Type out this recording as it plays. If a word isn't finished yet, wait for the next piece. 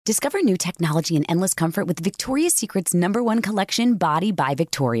Discover new technology and endless comfort with Victoria's Secret's #1 collection, Body by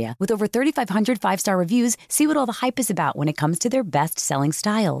Victoria. With over 3,500 five-star reviews, see what all the hype is about when it comes to their best-selling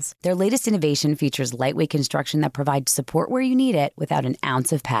styles. Their latest innovation features lightweight construction that provides support where you need it without an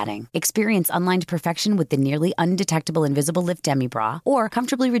ounce of padding. Experience unlined perfection with the nearly undetectable Invisible Lift Demi Bra, or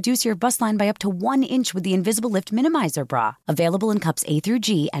comfortably reduce your bust line by up to 1 inch with the Invisible Lift Minimizer Bra. Available in cups A through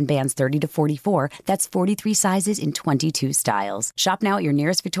G and bands 30 to 44. That's 43 sizes in 22 styles. Shop now at your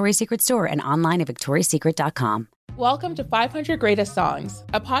nearest Victoria's Secret store and online at victoriasecret.com. Welcome to 500 Greatest Songs,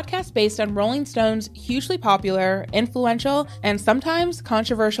 a podcast based on Rolling Stone's hugely popular, influential, and sometimes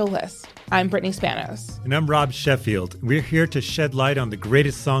controversial list. I'm Brittany Spanos. And I'm Rob Sheffield. We're here to shed light on the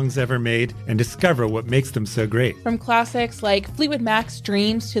greatest songs ever made and discover what makes them so great. From classics like Fleetwood Mac's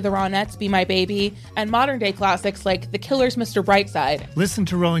Dreams to the Ronettes' Be My Baby, and modern-day classics like The Killer's Mr. Brightside. Listen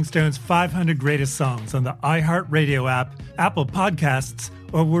to Rolling Stone's 500 Greatest Songs on the iHeartRadio app, Apple Podcasts,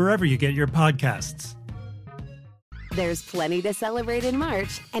 or wherever you get your podcasts. There's plenty to celebrate in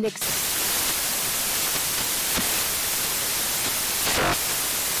March and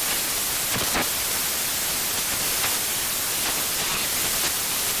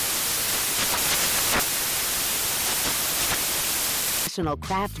National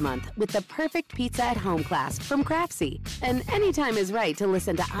Craft Month with the perfect pizza at home class from Craftsy. And anytime is right to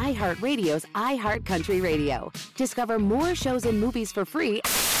listen to iHeartRadio's iHeart Country Radio. Discover more shows and movies for free.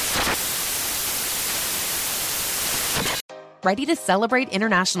 Ready to celebrate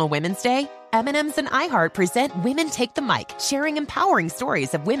International Women's Day? M&M's and iHeart present Women Take the Mic, sharing empowering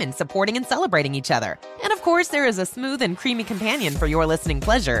stories of women supporting and celebrating each other. And of course, there is a smooth and creamy companion for your listening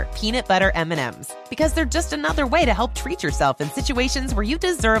pleasure, peanut butter M&M's. Because they're just another way to help treat yourself in situations where you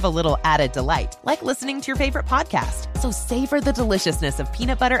deserve a little added delight, like listening to your favorite podcast. So savor the deliciousness of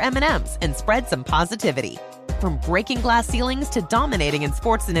peanut butter M&M's and spread some positivity. From breaking glass ceilings to dominating in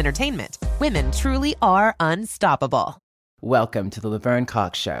sports and entertainment, women truly are unstoppable. Welcome to the Laverne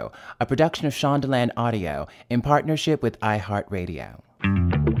Cox Show, a production of Shondaland Audio in partnership with iHeartRadio.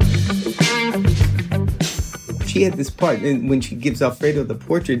 She had this part when she gives Alfredo the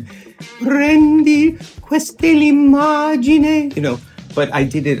portrait, Prendi queste l'immagine, but I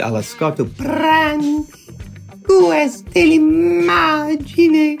did it alla Scotto, Prendi queste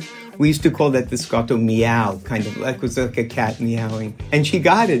l'immagine. We used to call that the Scotto meow, kind of like it was like a cat meowing. And she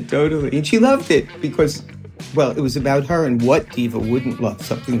got it totally, and she loved it because, well, it was about her, and what diva wouldn't love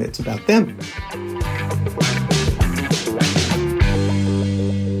something that's about them?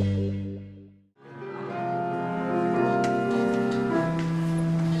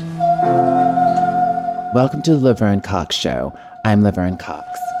 Welcome to the Laverne Cox Show. I'm Laverne Cox.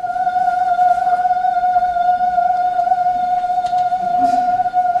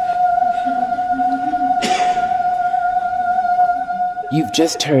 You've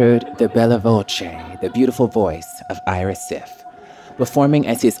just heard the bella voce, the beautiful voice of Ira Siff, performing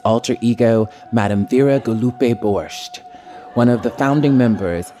as his alter ego, Madame Vera Gulupe Borscht, one of the founding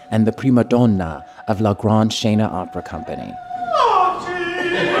members and the prima donna of La Grande Chaîne Opera Company.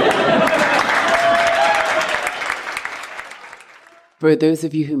 For those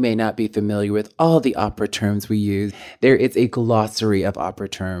of you who may not be familiar with all the opera terms we use, there is a glossary of opera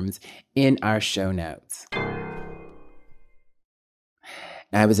terms in our show notes.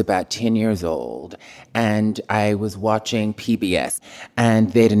 I was about 10 years old, and I was watching PBS, and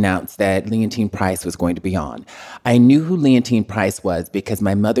they'd announced that Leontyne Price was going to be on. I knew who Leontyne Price was because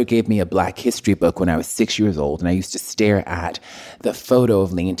my mother gave me a Black History book when I was 6 years old, and I used to stare at the photo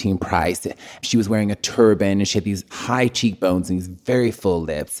of Leontyne Price. She was wearing a turban, and she had these high cheekbones and these very full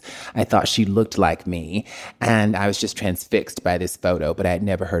lips. I thought she looked like me, and I was just transfixed by this photo, but I had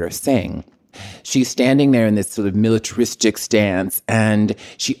never heard her sing. She's standing there in this sort of militaristic stance, and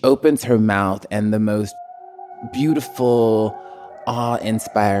she opens her mouth, and the most beautiful,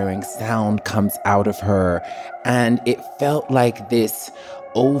 awe-inspiring sound comes out of her. And it felt like this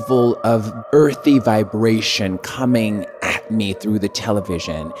oval of earthy vibration coming at me through the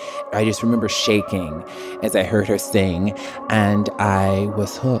television. I just remember shaking as I heard her sing, and I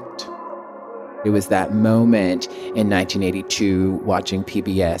was hooked. It was that moment in 1982, watching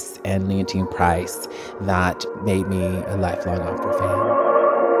PBS and Leontyne Price, that made me a lifelong opera fan.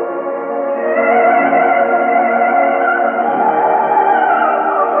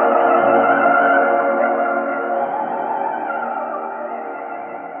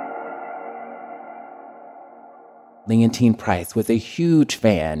 Leontyne Price was a huge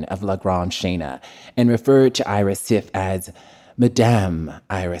fan of La Grande Chaîne and referred to Ira Siff as Madame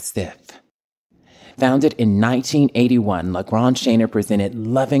Ira Siff. Founded in 1981, La Grande Chaîne presented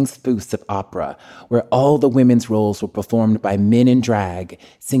loving spoofs of opera, where all the women's roles were performed by men in drag,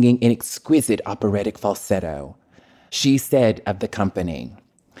 singing in exquisite operatic falsetto. She said of the company,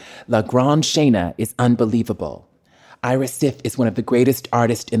 "La Grande Chaîne is unbelievable. Ira Siff is one of the greatest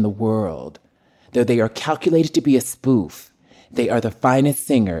artists in the world. Though they are calculated to be a spoof, they are the finest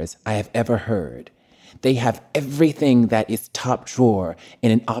singers I have ever heard. They have everything that is top drawer in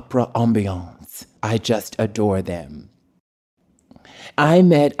an opera ambiance. I just adore them." I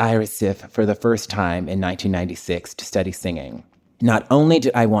met Ira Siff for the first time in 1996 to study singing. Not only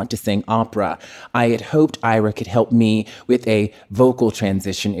did I want to sing opera, I had hoped Ira could help me with a vocal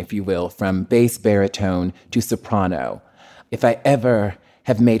transition, if you will, from bass baritone to soprano. If I ever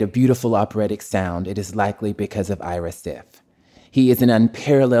have made a beautiful operatic sound, it is likely because of Ira Siff. He is an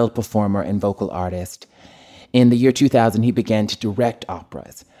unparalleled performer and vocal artist. In the year 2000, he began to direct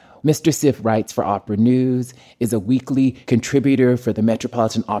operas. Mr. Siff writes for Opera News, is a weekly contributor for the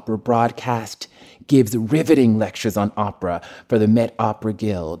Metropolitan Opera broadcast, gives riveting lectures on opera for the Met Opera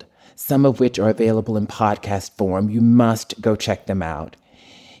Guild, some of which are available in podcast form. You must go check them out.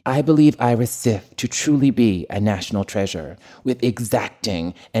 I believe Ira Siff to truly be a national treasure, with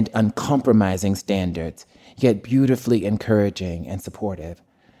exacting and uncompromising standards, yet beautifully encouraging and supportive.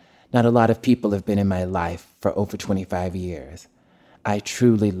 Not a lot of people have been in my life for over 25 years. I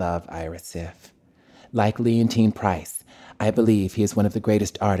truly love Ira Siff. Like Leontine Price, I believe he is one of the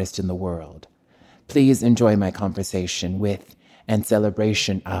greatest artists in the world. Please enjoy my conversation with and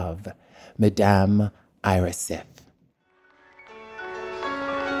celebration of Madame Ira Siff.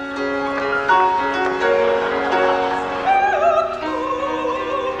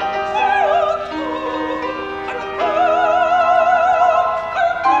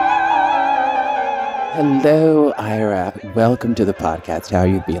 Hello, Ira. Welcome to the podcast. How are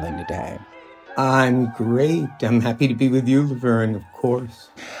you feeling today? I'm great. I'm happy to be with you, Laverne, of course.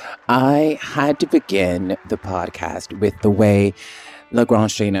 I had to begin the podcast with the way La Grande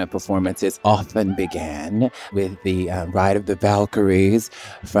Chaîne performances often began, with the Ride of the Valkyries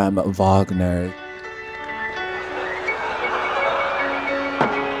from Wagner.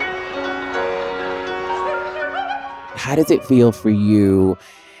 How does it feel for you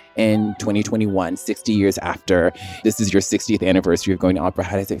in 2021, 60 years after this is your 60th anniversary of going to opera?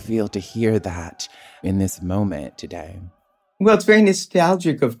 How does it feel to hear that in this moment today? Well, it's very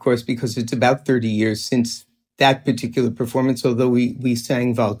nostalgic, of course, because it's about 30 years since that particular performance, although we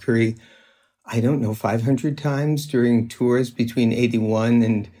sang Valkyrie, I don't know, 500 times during tours between 81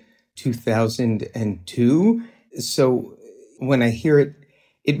 and 2002. So when I hear it,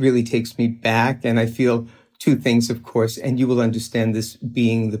 it really takes me back, and I feel two things, of course, and you will understand this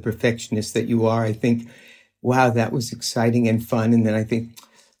being the perfectionist that you are. I think, wow, that was exciting and fun. And then I think,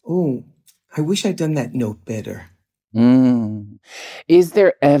 oh, I wish I'd done that note better. Is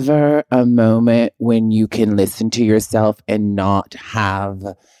there ever a moment when you can listen to yourself and not have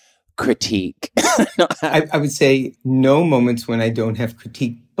critique? I would say no moments when I don't have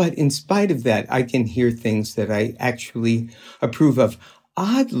critique. But in spite of that, I can hear things that I actually approve of.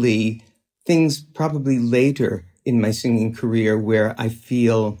 Oddly, things probably later in my singing career where I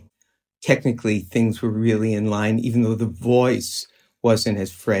feel technically things were really in line, even though the voice wasn't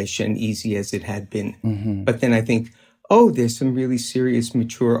as fresh and easy as it had been. Mm-hmm. But then I think, oh, there's some really serious,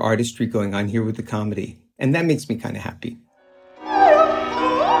 mature artistry going on here with the comedy. And that makes me kind of happy.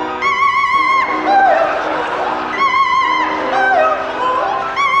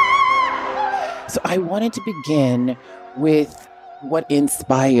 So I wanted to begin with what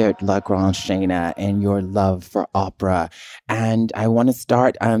inspired La Grande Chaîne and your love for opera. And I want to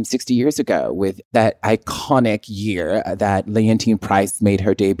start 60 years ago with that iconic year that Leontine Price made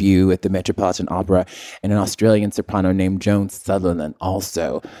her debut at the Metropolitan Opera, and an Australian soprano named Joan Sutherland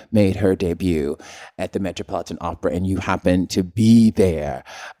also made her debut at the Metropolitan Opera, and you happened to be there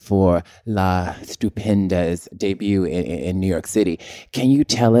for La Stupenda's debut in New York City. Can you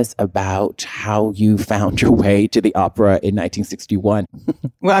tell us about how you found your way to the opera in 1961?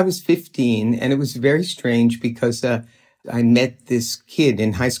 Well, I was 15, and it was very strange because I met this kid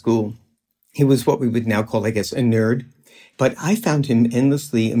in high school. He was what we would now call, I guess, a nerd. But I found him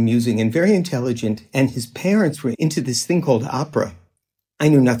endlessly amusing and very intelligent, and his parents were into this thing called opera. I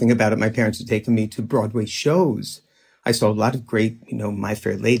knew nothing about it. My parents had taken me to Broadway shows. I saw a lot of great, My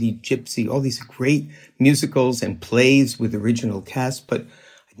Fair Lady, Gypsy, all these great musicals and plays with original cast, but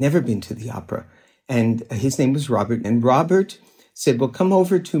I'd never been to the opera. And his name was Robert, and Robert said, well, come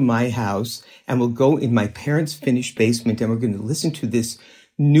over to my house and we'll go in my parents' finished basement and we're going to listen to this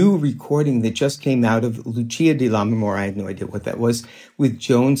new recording that just came out of Lucia di Lammermoor. I had no idea what that was. With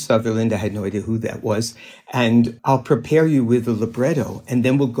Joan Sutherland, I had no idea who that was. And I'll prepare you with a libretto, and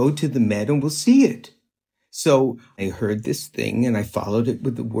then we'll go to the Met and we'll see it. So I heard this thing and I followed it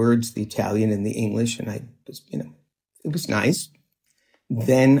with the words, the Italian and the English, and I was, it was nice.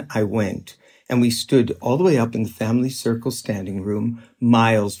 Then I went, and we stood all the way up in the family circle standing room,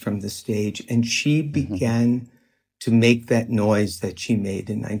 miles from the stage, and she began to make that noise that she made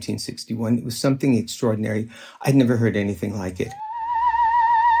in 1961. It was something extraordinary. I'd never heard anything like it.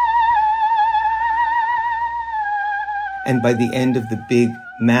 And by the end of the big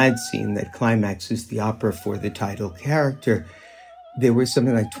mad scene that climaxes the opera for the title character, there were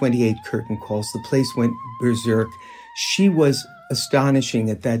something like 28 curtain calls. The place went berserk. She was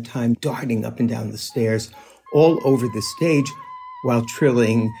astonishing at that time, darting up and down the stairs all over the stage while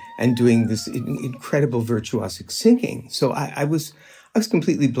trilling and doing this incredible virtuosic singing. So I was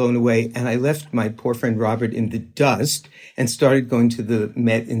completely blown away, and I left my poor friend Robert in the dust and started going to the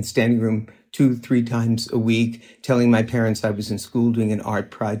Met in standing room 2-3 times a week, telling my parents I was in school doing an art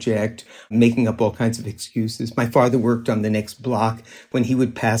project, making up all kinds of excuses. My father worked on the next block. When he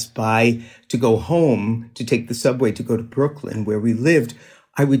would pass by to go home, to take the subway to go to Brooklyn, where we lived,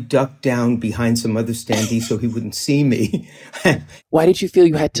 I would duck down behind some other standee so he wouldn't see me. Why did you feel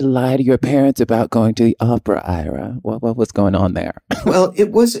you had to lie to your parents about going to the opera, Ira? What was going on there? Well,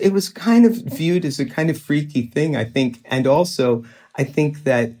 it was kind of viewed as a kind of freaky thing, I think. And also, I think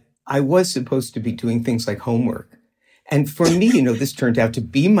that I was supposed to be doing things like homework. And for me, this turned out to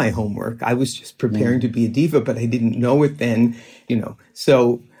be my homework. I was just preparing to be a diva, but I didn't know it then,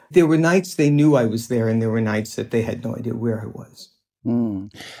 So there were nights they knew I was there, and there were nights that they had no idea where I was.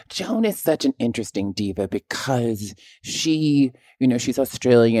 Joan is such an interesting diva because she, she's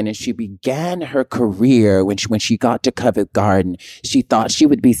Australian, and she began her career when she got to Covent Garden. She thought she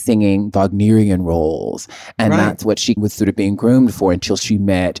would be singing Wagnerian roles, and that's what she was sort of being groomed for until she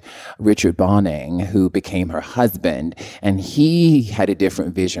met Richard Bonning, who became her husband, and he had a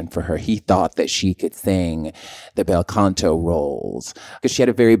different vision for her. He thought that she could sing the bel canto roles because she had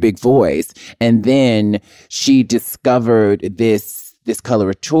a very big voice, and then she discovered this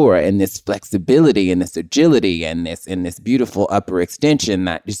coloratura and this flexibility and this agility and this beautiful upper extension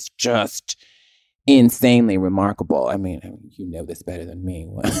that is just insanely remarkable. I mean, you know this better than me.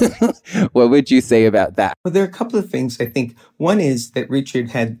 What would you say about that? Well, there are a couple of things, I think. One is that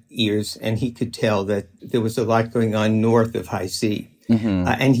Richard had ears, and he could tell that there was a lot going on north of High C.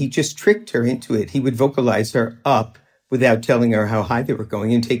 And he just tricked her into it. He would vocalize her up without telling her how high they were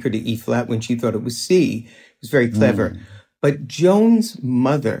going and take her to E flat when she thought it was C. It was very clever. But Joan's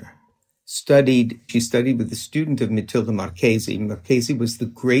mother studied with a student of Matilda Marchesi. Marchesi was the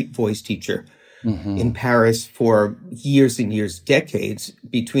great voice teacher in Paris for years and years, decades,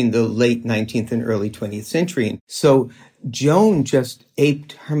 between the late 19th and early 20th century. So Joan just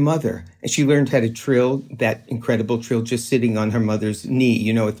aped her mother, and she learned how to trill, that incredible trill, just sitting on her mother's knee,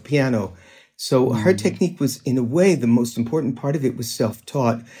 at the piano. So her technique was, in a way, the most important part of it was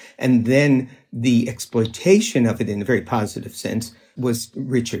self-taught. And then the exploitation of it, in a very positive sense, was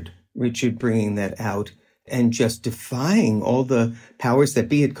Richard bringing that out and just defying all the powers that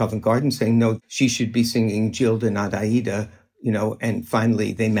be at Covent Garden, saying, no, she should be singing Gilda, not Aida, and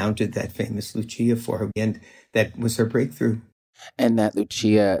finally they mounted that famous Lucia for her. And that was her breakthrough. And that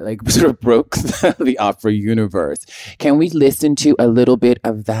Lucia sort of broke the opera universe. Can we listen to a little bit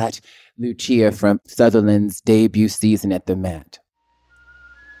of that Lucia from Sutherland's debut season at the Met?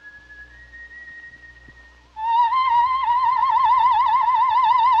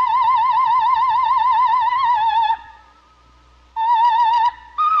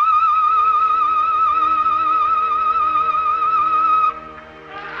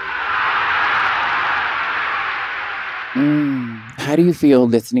 How do you feel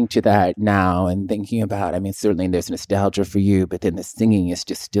listening to that now and thinking about, certainly there's nostalgia for you, but then the singing is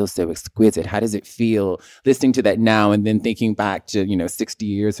just still so exquisite. How does it feel listening to that now and then thinking back to, 60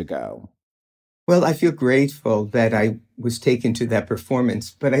 years ago? Well, I feel grateful that I was taken to that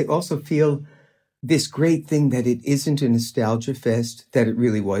performance, but I also feel this great thing that it isn't a nostalgia fest, that it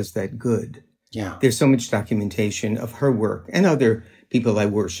really was that good. Yeah. There's so much documentation of her work and other people I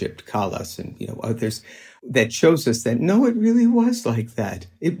worshipped, Callas and, others, that shows us that, no, it really was like that.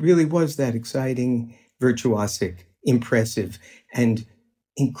 It really was that exciting, virtuosic, impressive, and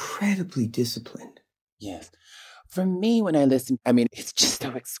incredibly disciplined. Yes. For me, when I listen, it's just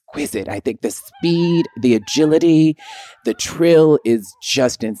so exquisite. I think the speed, the agility, the trill is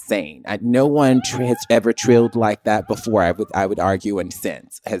just insane. No one has ever trilled like that before, I would argue, and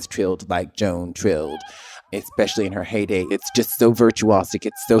since has trilled like Joan trilled. especially in her heyday. It's just so virtuosic.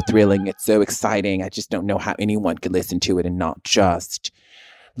 It's so thrilling. It's so exciting. I just don't know how anyone could listen to it and not just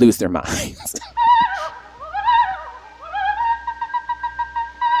lose their minds.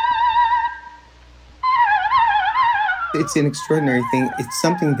 It's an extraordinary thing. It's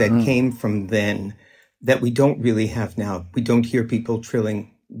something that came from then that we don't really have now. We don't hear people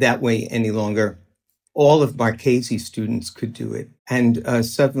trilling that way any longer. All of Marchese's students could do it. And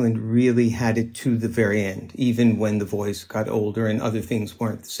Sutherland really had it to the very end. Even when the voice got older and other things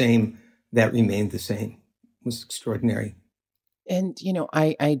weren't the same, that remained the same. It was extraordinary. And,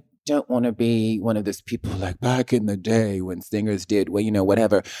 I don't want to be one of those people like back in the day when singers did,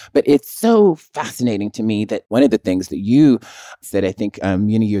 whatever. But it's so fascinating to me that one of the things that you said, I think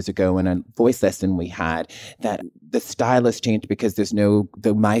many years ago in a voice lesson we had, that the style has changed because there's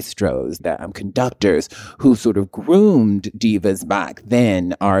the maestros, the conductors who sort of groomed divas back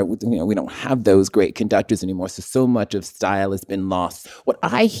then we don't have those great conductors anymore. So much of style has been lost. What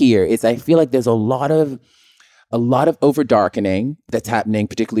I hear is I feel like there's a lot of over-darkening that's happening,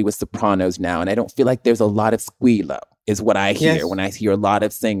 particularly with sopranos now. And I don't feel like there's a lot of squealo, is what I hear when I hear a lot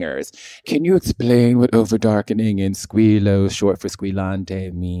of singers. Can you explain what over-darkening and squealo, short for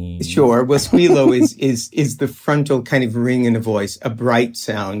squillante, means? Sure. Well, squealo is the frontal kind of ring in a voice, a bright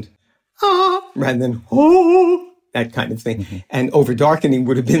sound, rather than that kind of thing. Mm-hmm. And over-darkening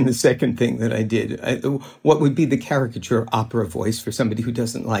would have been the second thing that I did. What would be the caricature opera voice for somebody who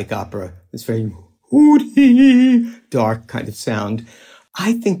doesn't like opera? It's very dark kind of sound.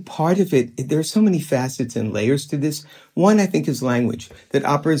 I think part of it, there are so many facets and layers to this. One, I think, is language, that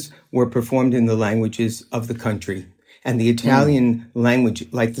operas were performed in the languages of the country. And the Italian language,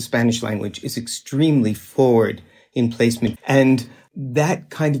 like the Spanish language, is extremely forward in placement. And that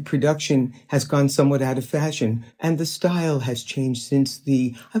kind of production has gone somewhat out of fashion. And the style has changed since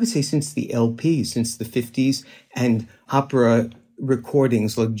the LP, since the 50s, and opera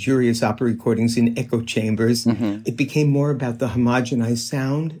recordings, luxurious opera recordings in echo chambers. Mm-hmm. It became more about the homogenized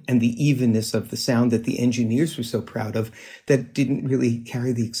sound and the evenness of the sound that the engineers were so proud of, that didn't really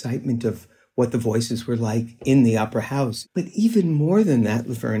carry the excitement of what the voices were like in the opera house. But even more than that,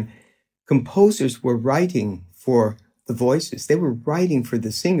 Laverne, composers were writing for the voices. They were writing for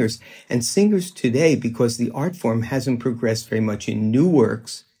the singers. And singers today, because the art form hasn't progressed very much in new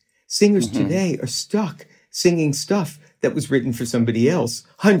works, singers today are stuck singing stuff that was written for somebody else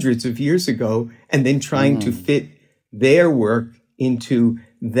hundreds of years ago, and then trying to fit their work into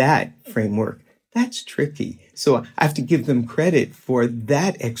that framework. That's tricky. So I have to give them credit for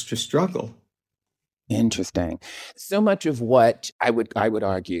that extra struggle. Interesting. So much of what I would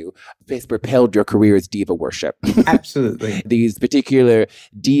argue has propelled your career is diva worship. Absolutely. These particular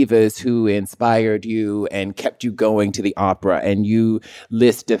divas who inspired you and kept you going to the opera, and you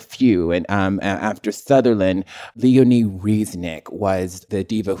list a few. And after Sutherland, Leonie Riesnick was the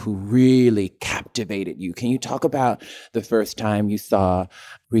diva who really captivated you. Can you talk about the first time you saw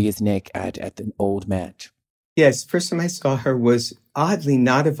Riesnick at the Old Met? Yes, first time I saw her was oddly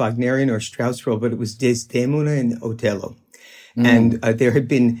not a Wagnerian or Strauss role, but it was Desdemona in Otello. And there had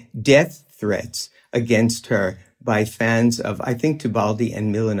been death threats against her by fans of, I think, Tebaldi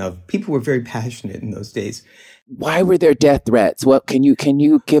and Milanov. People were very passionate in those days. Why were there death threats? Well, can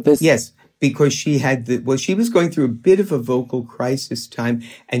you give us? Yes, because she was going through a bit of a vocal crisis time,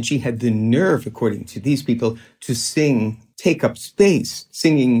 and she had the nerve, according to these people, to take up space,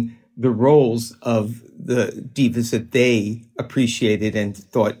 singing the roles of the divas that they appreciated and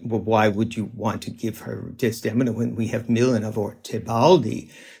thought, well, why would you want to give her Desdemona when we have Milanov or Tebaldi?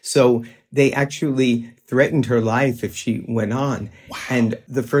 So they actually threatened her life if she went on. Wow. And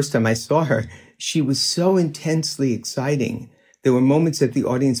the first time I saw her, she was so intensely exciting. There were moments that the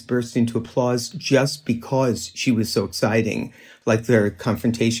audience burst into applause just because she was so exciting, like their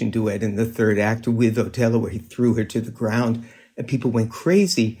confrontation duet in the third act with Otello, where he threw her to the ground and people went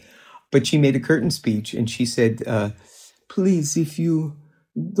crazy. But she made a curtain speech and she said, please, if you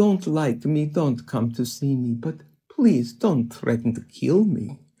don't like me, don't come to see me, but please don't threaten to kill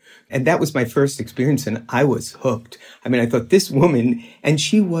me. And that was my first experience, and I was hooked. I mean, I thought this woman, and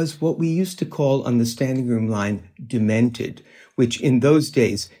she was what we used to call on the standing room line demented, which in those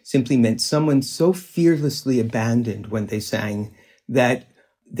days simply meant someone so fearlessly abandoned when they sang that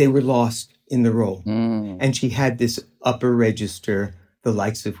they were lost in the role. And she had this upper register, the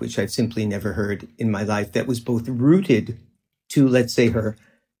likes of which I've simply never heard in my life, that was both rooted to, let's say, her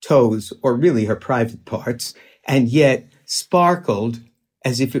toes, or really her private parts, and yet sparkled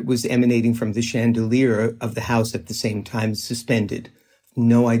as if it was emanating from the chandelier of the house at the same time, suspended.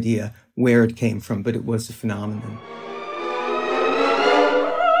 No idea where it came from, but it was a phenomenon.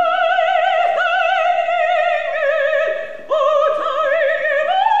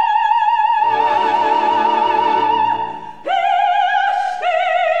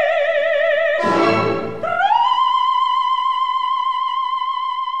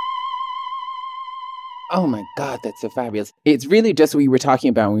 God, that's so fabulous. It's really just what we were talking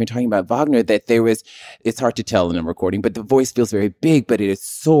about when we were talking about Wagner, that it's hard to tell in a recording, but the voice feels very big, but it is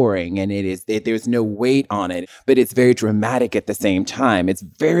soaring, and there's no weight on it, but it's very dramatic at the same time. It's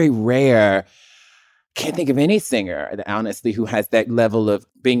very rare. Can't think of any singer, honestly, who has that level of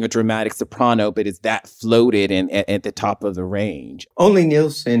being a dramatic soprano, but is that floated and at the top of the range. Only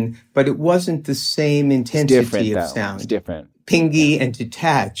Nilsson, but it wasn't the same intensity of sound. It's different. Pingy and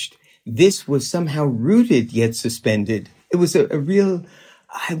detached. This was somehow rooted yet suspended. It was it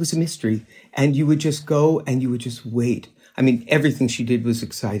was a mystery. And you would just go and you would just wait. I mean, everything she did was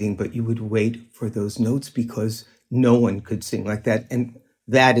exciting, but you would wait for those notes because no one could sing like that. And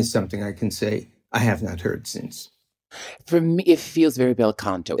that is something I can say I have not heard since. For me, it feels very bel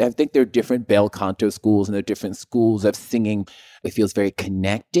canto. I think there are different bel canto schools and there are different schools of singing. It feels very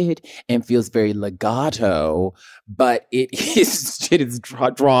connected and feels very legato, but it is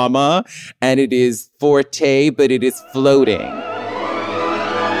drama and it is forte, but it is floating.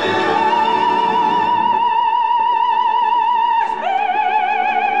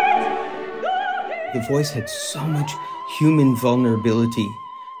 The voice had so much human vulnerability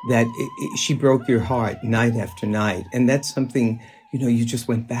that she broke your heart night after night. And that's something, you just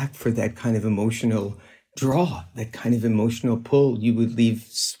went back for that kind of emotional draw, that kind of emotional pull. You would leave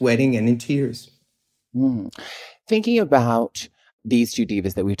sweating and in tears. Thinking about these two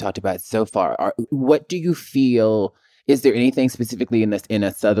divas that we've talked about so far, what do you feel, is there anything specifically in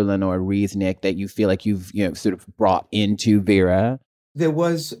a Sutherland or a Riesnick that you feel like you've, sort of brought into Vera? There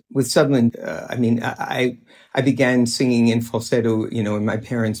was, with Sutherland, I began singing in falsetto, in my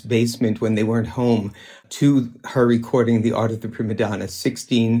parents' basement when they weren't home, to her recording The Art of the Prima Donna,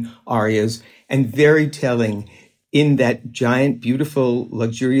 16 arias, and very telling, in that giant, beautiful,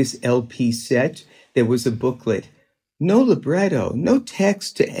 luxurious LP set, there was a booklet. No libretto, no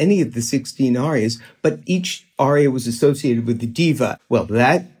text to any of the 16 arias, but each aria was associated with the diva. Well,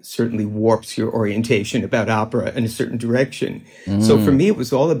 that certainly warps your orientation about opera in a certain direction. So for me, it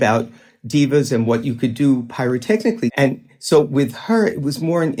was all about divas and what you could do pyrotechnically. And so with her, it was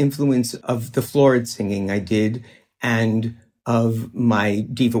more an influence of the florid singing I did and of my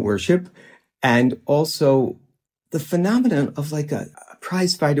diva worship, and also the phenomenon of like a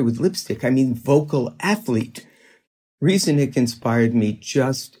prize fighter with lipstick. I mean, vocal athlete. Riesnick inspired me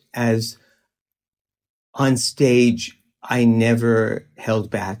just as on stage, I never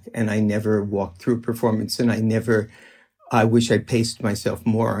held back and I never walked through a performance and I wish I paced myself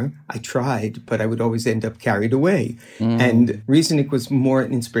more. I tried, but I would always end up carried away. And Riesnick was more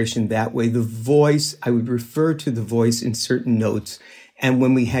an inspiration that way. The voice, I would refer to the voice in certain notes. And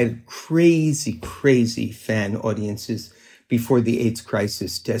when we had crazy, crazy fan audiences before the AIDS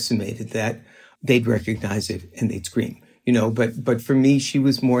crisis decimated that, they'd recognize it and they'd scream, but for me, she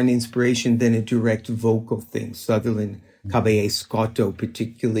was more an inspiration than a direct vocal thing. Sutherland, Caballé, Scotto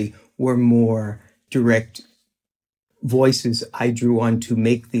particularly were more direct voices I drew on to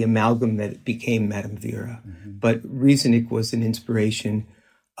make the amalgam that it became Madame Vera. But Riesnick was an inspiration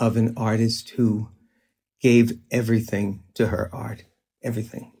of an artist who gave everything to her art,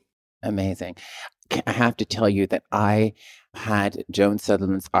 everything. Amazing. I have to tell you that I had Joan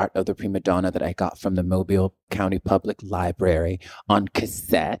Sutherland's Art of the Prima Donna that I got from the Mobile County Public Library on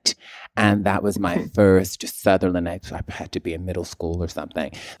cassette. And that was my first Sutherland. I had to be in middle school or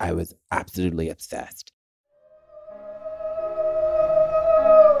something. I was absolutely obsessed.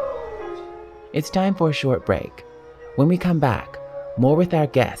 It's time for a short break. When we come back, more with our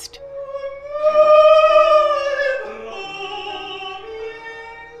guest.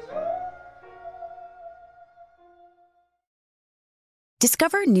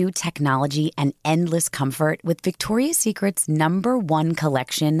 Discover new technology and endless comfort with Victoria's Secret's #1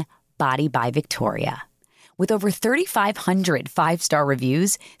 collection, Body by Victoria. With over 3,500 five-star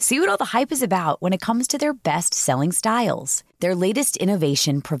reviews, see what all the hype is about when it comes to their best-selling styles. Their latest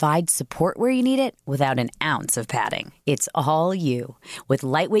innovation provides support where you need it without an ounce of padding. It's all you. With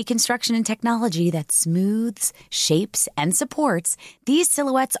lightweight construction and technology that smooths, shapes, and supports, these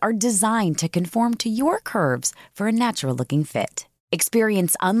silhouettes are designed to conform to your curves for a natural-looking fit.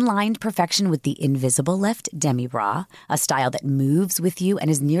 Experience unlined perfection with the Invisible Lift Demi-Bra, a style that moves with you and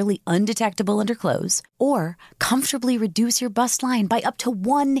is nearly undetectable under clothes. Or comfortably reduce your bust line by up to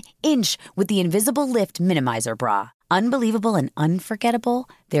 1 inch with the Invisible Lift Minimizer Bra. Unbelievable and unforgettable,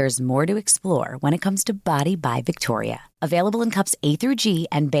 there's more to explore when it comes to Body by Victoria. Available in cups A through G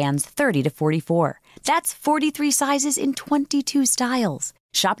and bands 30 to 44. That's 43 sizes in 22 styles.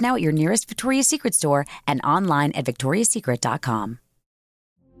 Shop now at your nearest Victoria's Secret store and online at victoriassecret.com.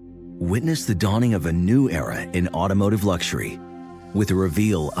 Witness the dawning of a new era in automotive luxury with a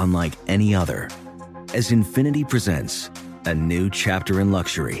reveal unlike any other as Infinity presents a new chapter in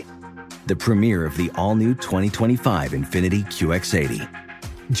luxury, the premiere of the all-new 2025 Infinity QX80.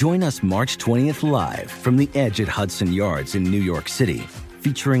 Join us March 20th live from the Edge at Hudson Yards in New York City,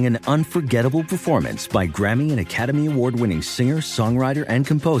 featuring an unforgettable performance by Grammy and Academy Award-winning singer, songwriter, and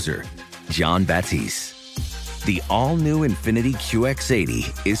composer, Jon Batiste. The all-new Infinity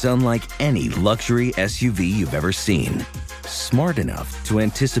QX80 is unlike any luxury SUV you've ever seen. Smart enough to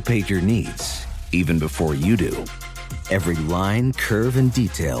anticipate your needs, even before you do. Every line, curve, and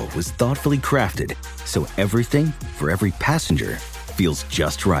detail was thoughtfully crafted, so everything for every passenger feels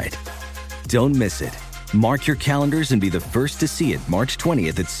just right. Don't miss it. Mark your calendars and be the first to see it March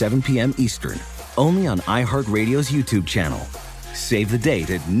 20th at 7 p.m. Eastern, only on iHeartRadio's YouTube channel. Save the date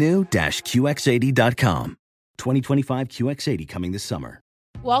at new-QX80.com. 2025 QX80 coming this summer.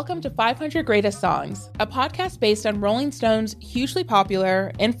 Welcome to 500 Greatest Songs, a podcast based on Rolling Stone's hugely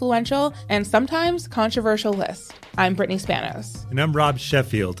popular, influential, and sometimes controversial list. I'm Brittany Spanos. And I'm Rob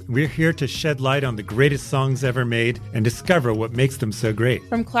Sheffield. We're here to shed light on the greatest songs ever made and discover what makes them so great.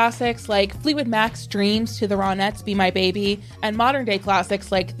 From classics like Fleetwood Mac's Dreams to the Ronettes' Be My Baby, and modern-day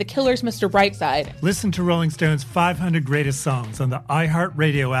classics like The Killer's Mr. Brightside. Listen to Rolling Stone's 500 Greatest Songs on the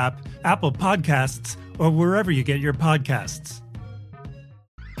iHeartRadio app, Apple Podcasts, or wherever you get your podcasts.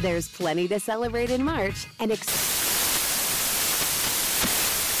 There's plenty to celebrate in March and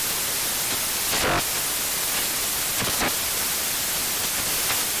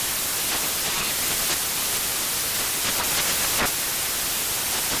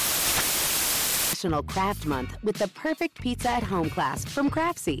National Craft Month with the perfect pizza at home class from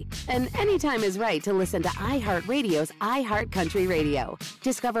Craftsy. And anytime is right to listen to iHeartRadio's iHeart Country Radio.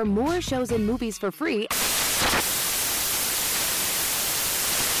 Discover more shows and movies for free.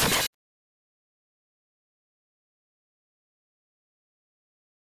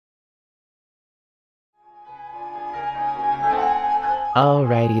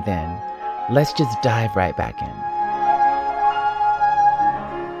 Alrighty then, let's just dive right back in.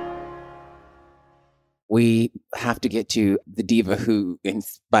 We have to get to the diva who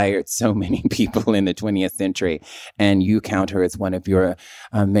inspired so many people in the 20th century, and you count her as one of your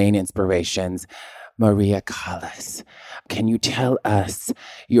main inspirations, Maria Callas. Can you tell us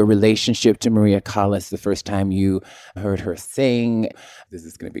your relationship to Maria Callas the first time you heard her sing? This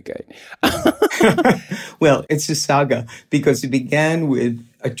is going to be good. Well, it's a saga because it began with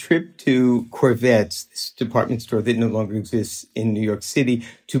a trip to Corvette's, this department store that no longer exists in New York City,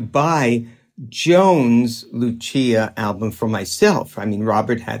 to buy Joan's Lucia album for myself. I mean,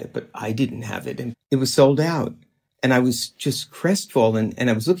 Robert had it, but I didn't have it. And it was sold out. And I was just crestfallen. And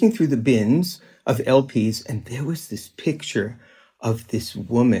I was looking through the bins of LPs, and there was this picture of this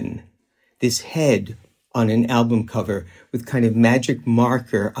woman, this head on an album cover with kind of magic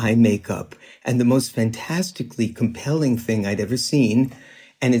marker eye makeup, and the most fantastically compelling thing I'd ever seen.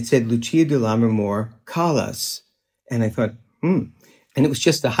 And it said Lucia de Lammermoor Callas. And I thought, And it was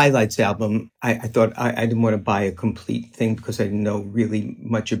just the highlights album. I thought I didn't want to buy a complete thing because I didn't know really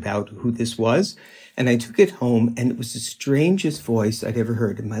much about who this was. And I took it home, and it was the strangest voice I'd ever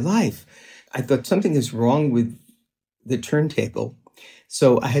heard in my life. I thought something is wrong with the turntable.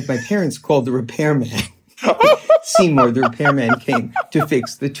 So I had my parents call the repairman. Seymour, the repairman, came to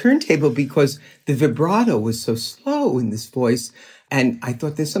fix the turntable because the vibrato was so slow in this voice. And I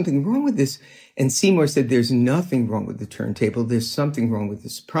thought there's something wrong with this. And Seymour said, there's nothing wrong with the turntable. There's something wrong with the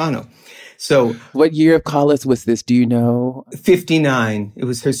soprano. So what year of Callas was this? Do you know? 59. It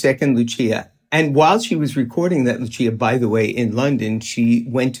was her second Lucia. And while she was recording that Lucia, by the way, in London, she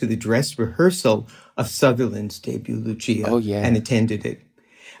went to the dress rehearsal of Sutherland's debut Lucia and attended it.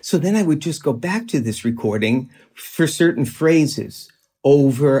 So then I would just go back to this recording for certain phrases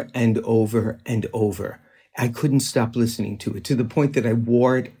over and over and over. I couldn't stop listening to it to the point that I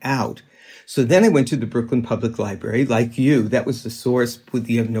wore it out. So then I went to the Brooklyn Public Library, like you. That was the source. With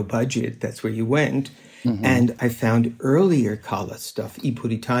you have no budget. That's where you went. Mm-hmm. And I found earlier Callas stuff, I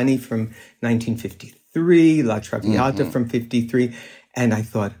Puritani from 1953, La Traviata from 53. And I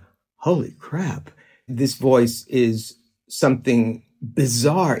thought, holy crap, this voice is something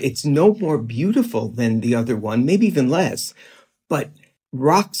bizarre. It's no more beautiful than the other one, maybe even less, but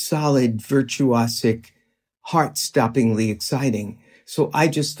rock solid, virtuosic, heart-stoppingly exciting. So I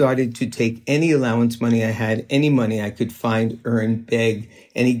just started to take any allowance money I had, any money I could find, earn, beg,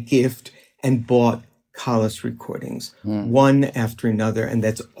 any gift, and bought Callas recordings, one after another. And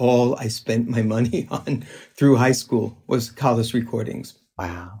that's all I spent my money on through high school was Callas recordings.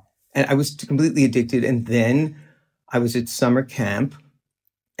 Wow. And I was completely addicted. And then I was at summer camp,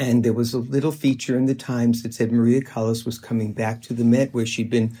 and there was a little feature in the Times that said Maria Callas was coming back to the Met, where she'd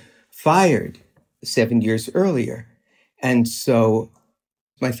been fired 7 years earlier. And so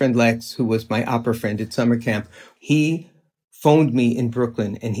my friend Lex, who was my opera friend at summer camp, he phoned me in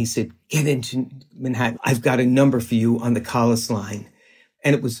Brooklyn and he said, get into Manhattan. I've got a number for you on the Collis line.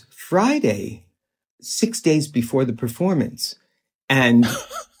 And it was Friday, 6 days before the performance. And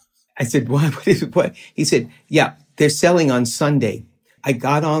I said, what is it? What? He said, yeah, they're selling on Sunday. I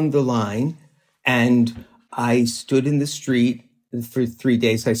got on the line and I stood in the street for 3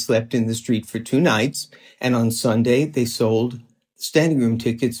 days. I slept in the street for 2 nights. And on Sunday, they sold standing room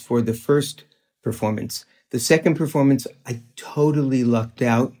tickets for the first performance. The second performance, I totally lucked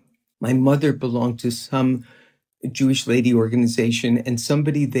out. My mother belonged to some Jewish lady organization, and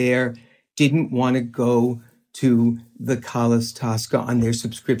somebody there didn't want to go to the Collis Tosca on their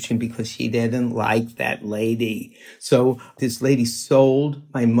subscription because she didn't like that lady. So this lady sold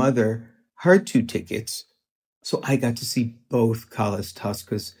my mother her 2 tickets. So I got to see both Collis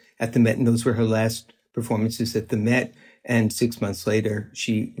Toscas at the Met, and those were her last performances at the Met. And 6 months later,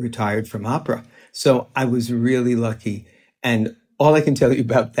 she retired from opera. So I was really lucky. And all I can tell you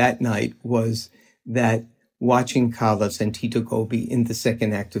about that night was that watching Callas and Tito Gobi in the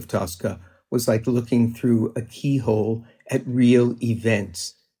second act of Tosca was like looking through a keyhole at real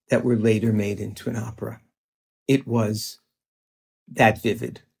events that were later made into an opera. It was that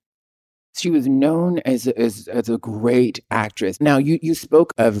vivid. She was known as a great actress. Now, you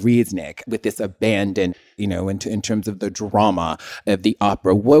spoke of Riesnik with this abandon, in terms of the drama of the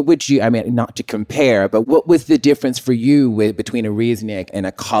opera. What would you, not to compare, but what was the difference for you between a Riesnik and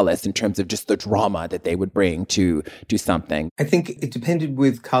a Callas in terms of just the drama that they would bring to something? I think it depended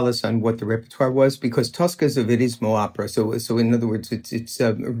with Callas on what the repertoire was, because Tosca is a verismo opera. So in other words, it's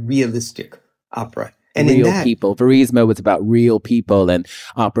a realistic opera. And real people. Verismo was about real people, and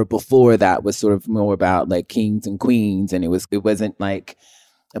opera before that was sort of more about like kings and queens, and it wasn't like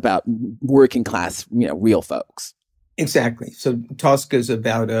about working class, real folks. Exactly. So Tosca is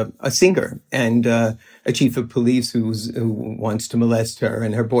about a singer and a chief of police who wants to molest her,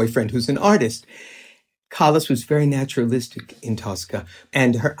 and her boyfriend who's an artist. Callas was very naturalistic in Tosca,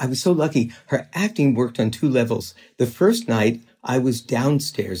 and I was so lucky. Her acting worked on 2 levels. The first night, I was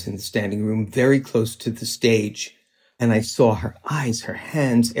downstairs in the standing room, very close to the stage, and I saw her eyes, her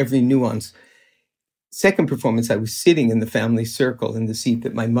hands, every nuance. Second performance, I was sitting in the family circle in the seat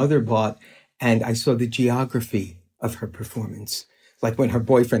that my mother bought, and I saw the geography of her performance. Like when her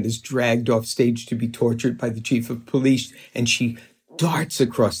boyfriend is dragged off stage to be tortured by the chief of police, and she darts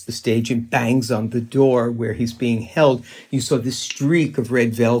across the stage and bangs on the door where he's being held. You saw this streak of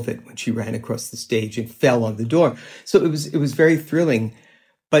red velvet when she ran across the stage and fell on the door. So it was very thrilling.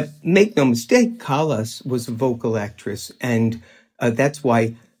 But make no mistake, Callas was a vocal actress, and that's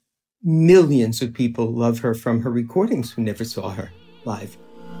why millions of people love her from her recordings who never saw her live.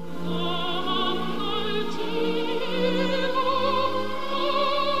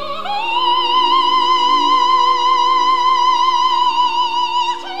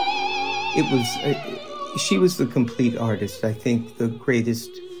 She was the complete artist, I think the greatest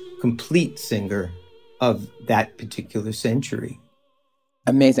complete singer of that particular century.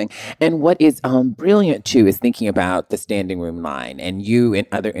 Amazing. And what is brilliant, too, is thinking about the standing room line. And you, in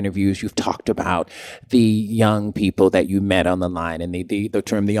other interviews, you've talked about the young people that you met on the line and the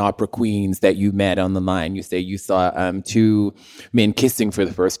term the opera queens that you met on the line. You say you saw 2 men kissing for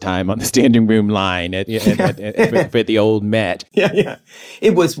the first time on the standing room line for the old Met. Yeah.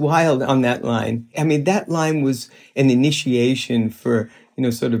 It was wild on that line. I mean, that line was an initiation for,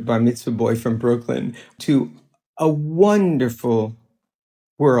 sort of bar mitzvah boy from Brooklyn to a wonderful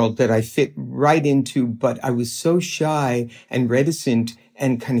world that I fit right into, but I was so shy and reticent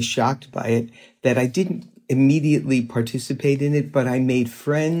and kind of shocked by it that I didn't immediately participate in it, but I made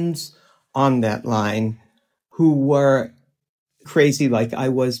friends on that line who were crazy like I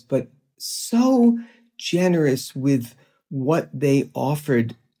was, but so generous with what they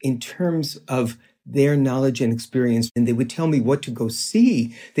offered in terms of their knowledge and experience. And they would tell me what to go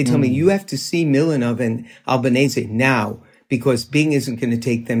see. They tell me, you have to see Milanov and Albanese now, because Bing isn't going to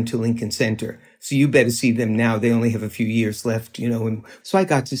take them to Lincoln Center. So you better see them now. They only have a few years left, And so I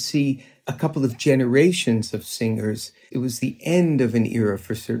got to see a couple of generations of singers. It was the end of an era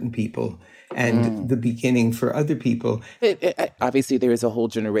for certain people and the beginning for other people. Obviously, there is a whole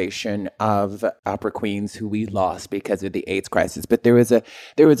generation of opera queens who we lost because of the AIDS crisis. But there was a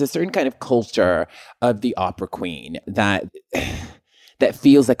certain kind of culture of the opera queen that that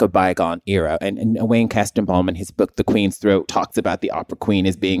feels like a bygone era. And Wayne Kastenbaum in his book, The Queen's Throat, talks about the opera queen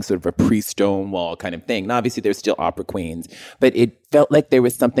as being sort of a pre-Stonewall kind of thing. Now, obviously, there's still opera queens, but it felt like there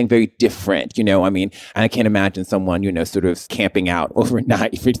was something very different, I mean, I can't imagine someone, sort of camping out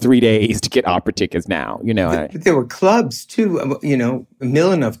overnight for 3 days to get opera tickets now, But there were clubs too, a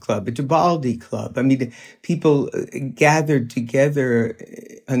Milanov Club, a Tibaldi Club. I mean, people gathered together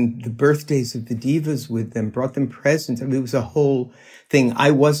on the birthdays of the divas with them, brought them presents. I mean, it was a whole thing.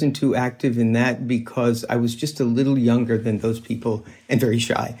 I wasn't too active in that because I was just a little younger than those people and very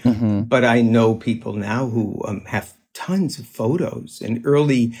shy. Mm-hmm. But I know people now who have tons of photos and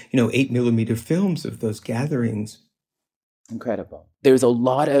early, 8mm films of those gatherings. Incredible. There's a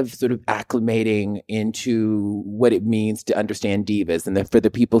lot of sort of acclimating into what it means to understand divas. And for the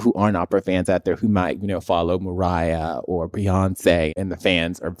people who aren't opera fans out there who might, follow Mariah or Beyonce, and the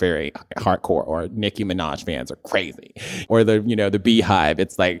fans are very hardcore, or Nicki Minaj fans are crazy, or the Beehive.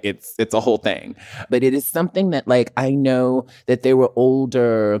 It's like, it's a whole thing. But it is something that, like, I know that there were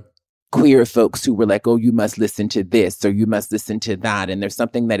older queer folks who were like, oh, you must listen to this or you must listen to that. And there's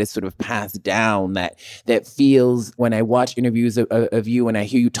something that is sort of passed down that feels, when I watch interviews of you and I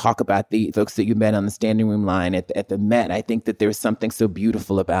hear you talk about the folks that you met on the standing room line at the Met, I think that there's something so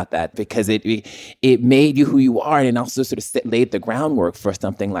beautiful about that, because it made you who you are, and also sort of laid the groundwork for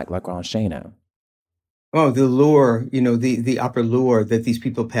something like La Grande Chaîne. Oh, the lure, the opera lure that these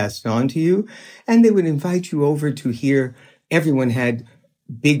people passed on to you. And they would invite you over to hear. Everyone had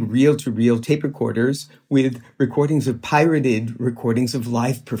big reel-to-reel tape recorders with recordings of pirated recordings of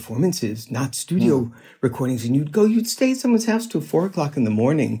live performances, not studio recordings. And you'd stay at someone's house till 4:00 in the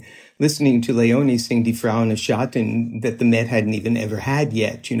morning listening to Leone sing Die Frau in a Schatten that the Met hadn't even ever had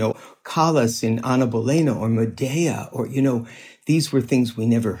yet, Callas in Anna Bolena or Medea, or, these were things we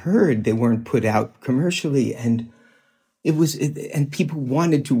never heard. They weren't put out commercially. And and people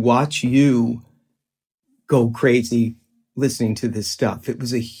wanted to watch you go crazy listening to this stuff. It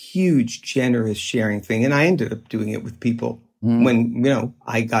was a huge, generous sharing thing. And I ended up doing it with people when,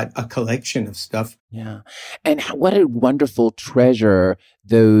 I got a collection of stuff. Yeah. And what a wonderful treasure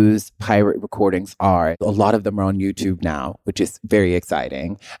those pirate recordings are. A lot of them are on YouTube now, which is very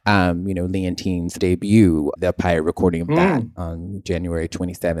exciting. Leontine's debut, the pirate recording of that on January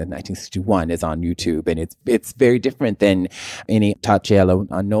 27th, 1961 is on YouTube. And it's very different than any Tacielo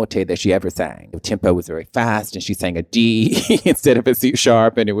a Notte that she ever sang. The tempo was very fast and she sang a D instead of a C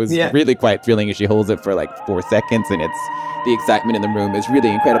sharp. And it was really quite thrilling as she holds it for like 4 seconds. And the excitement in the room is really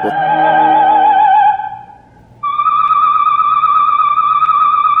incredible.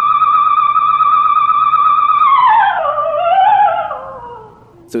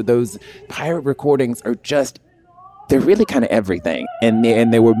 So those pirate recordings are they're really kind of everything. And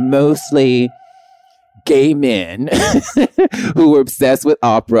they were mostly gay men who were obsessed with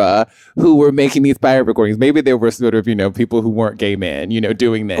opera, who were making these pirate recordings. Maybe there were sort of, people who weren't gay men,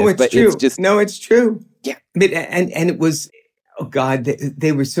 doing this. Oh, it's true. It's just... No, it's true. Yeah. And it was, oh God,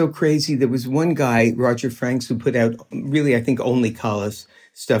 they were so crazy. There was one guy, Roger Franks, who put out really, I think, only Callas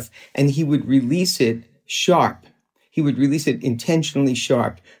stuff. And he would release it sharp. He would release it intentionally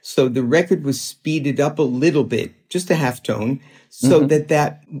sharp. So the record was speeded up a little bit, just a half tone, so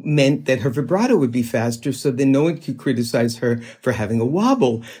that meant that her vibrato would be faster, so then no one could criticize her for having a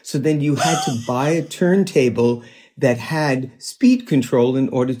wobble. So then you had to buy a turntable that had speed control in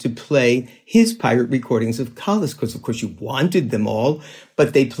order to play his pirate recordings of Callas, because of course you wanted them all,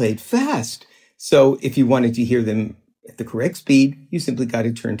 but they played fast. So if you wanted to hear them at the correct speed, you simply got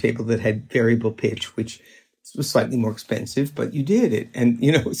a turntable that had variable pitch, which was slightly more expensive, but you did it.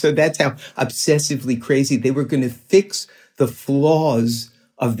 And, so that's how obsessively crazy they were going to fix the flaws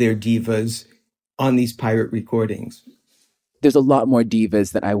of their divas on these pirate recordings. There's a lot more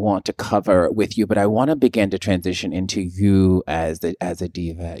divas that I want to cover with you, but I want to begin to transition into you as a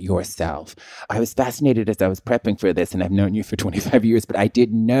diva yourself. I was fascinated as I was prepping for this, and I've known you for 25 years, but I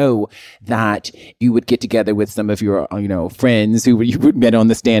didn't know that you would get together with some of your, friends who you would met on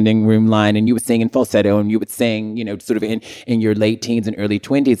the standing room line, and you would sing in falsetto, and you would sing, sort of in your late teens and early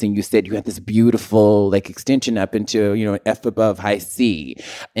 20s, and you said you had this beautiful, extension up into, an F above high C.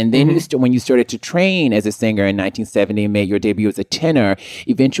 And then when you started to train as a singer in 1970 and made your debut as a tenor,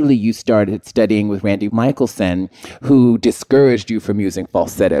 eventually you started studying with Randy Michelson, who discouraged you from using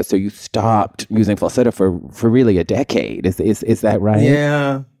falsetto. So you stopped using falsetto for really a decade. Is that right?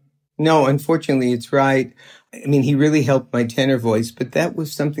 Yeah. No, unfortunately, it's right. I mean, he really helped my tenor voice, but that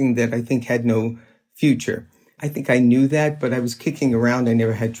was something that I think had no future. I think I knew that, but I was kicking around. I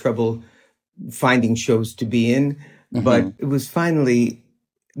never had trouble finding shows to be in. But it was finally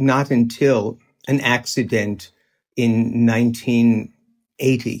not until an accident in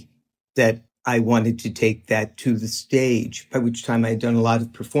 80 that I wanted to take that to the stage, by which time I had done a lot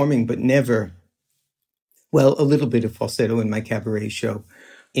of performing, but never, well, a little bit of falsetto in my cabaret show,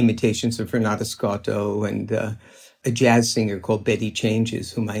 imitations of Renata Scotto and a jazz singer called Betty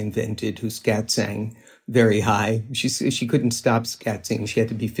Changes, whom I invented, who scat sang very high. She couldn't stop scat singing. She had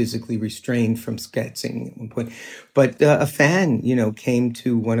to be physically restrained from scat singing at one point. But a fan, came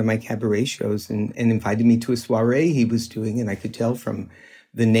to one of my cabaret shows and invited me to a soiree he was doing. And I could tell from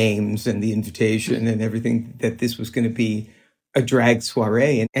the names and the invitation and everything that this was going to be a drag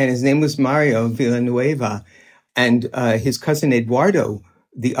soiree. And his name was Mario Villanueva. And his cousin Eduardo,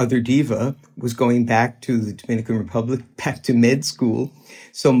 the other diva, was going back to the Dominican Republic, back to med school.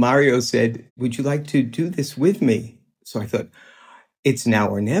 So Mario said, would you like to do this with me? So I thought, it's now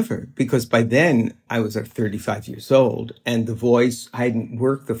or never, because by then I was 35 years old and the voice, I hadn't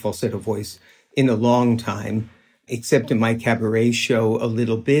worked the falsetto voice in a long time, except in my cabaret show a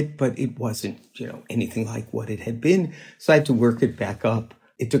little bit, but it wasn't, anything like what it had been. So I had to work it back up.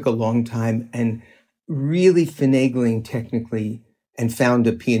 It took a long time and really finagling technically, and found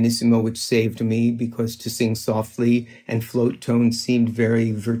a pianissimo which saved me, because to sing softly and float tones seemed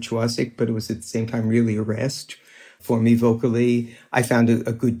very virtuosic, but it was at the same time really a rest for me vocally. I found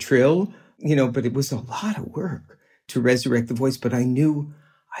a good trill, but it was a lot of work to resurrect the voice, but I knew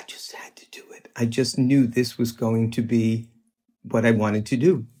I just had to do it. I just knew this was going to be what I wanted to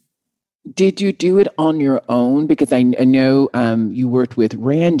do. Did you do it on your own? Because I know you worked with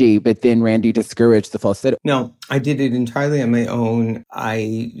Randy, but then Randy discouraged the falsetto. No, I did it entirely on my own.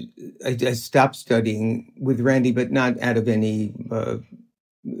 I stopped studying with Randy, but not out of any,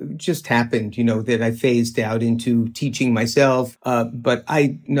 just happened, that I phased out into teaching myself. But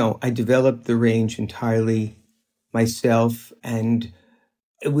I developed the range entirely myself, and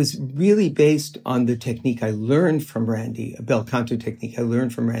it was really based on the technique I learned from Randy, a bel canto technique I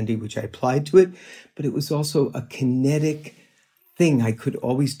learned from Randy, which I applied to it. But it was also a kinetic thing I could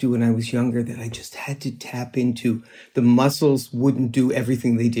always do when I was younger that I just had to tap into. The muscles wouldn't do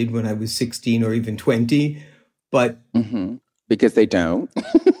everything they did when I was 16 or even 20, but... Mm-hmm. Because they don't.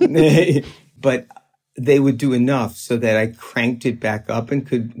 But they would do enough so that I cranked it back up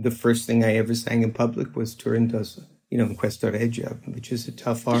and the first thing I ever sang in public was Turandosa. In Questa Regia, which is a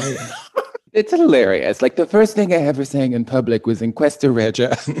tough aria. It's hilarious. Like the first thing I ever sang in public was in Questa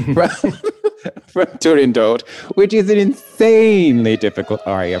Regia from Turandot, which is an insanely difficult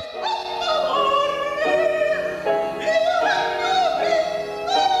aria.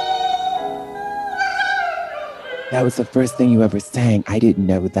 That was the first thing you ever sang. I didn't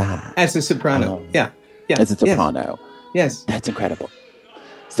know that. As a soprano, yeah. As a soprano. Yes. That's incredible.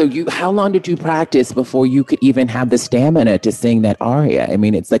 So how long did you practice before you could even have the stamina to sing that aria? I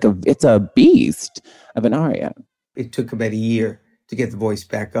mean, it's a beast of an aria. It took about a year to get the voice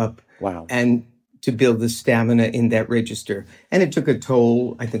back up. Wow. And to build the stamina in that register. And it took a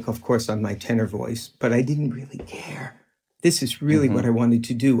toll, I think, of course, on my tenor voice, but I didn't really care. This is really what I wanted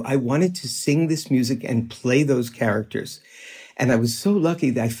to do. I wanted to sing this music and play those characters. And I was so lucky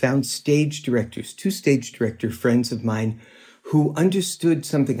that I found stage directors, 2 stage director friends of mine, who understood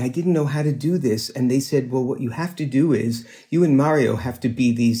something. I didn't know how to do this. And they said, well, what you have to do is you and Mario have to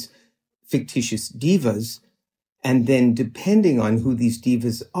be these fictitious divas. And then depending on who these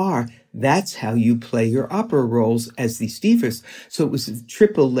divas are, that's how you play your opera roles as these divas. So it was a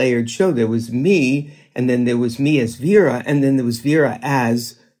triple layered show. There was me, and then there was me as Vera, and then there was Vera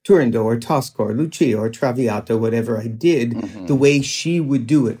as Turandot or Tosca or Lucia or Traviata, whatever I did, the way she would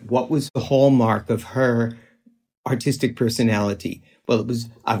do it. What was the hallmark of her artistic personality? Well, it was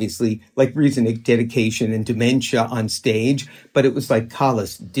obviously like Riesenig, dedication and dementia on stage, but it was like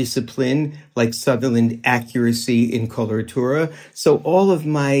Callas, discipline, like Sutherland, accuracy in coloratura. So all of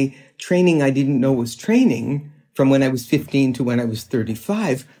my training I didn't know was training from when I was 15 to when I was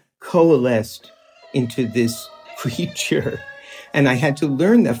 35 coalesced into this creature. And I had to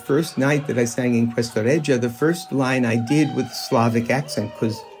learn the first night that I sang in Questa Regia, the first line I did with Slavic accent,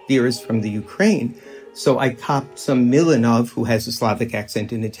 because Vera's from the Ukraine. So I copped some Milanov, who has a Slavic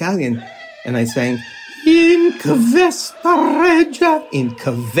accent in Italian, and I sang, in Questa Regia, in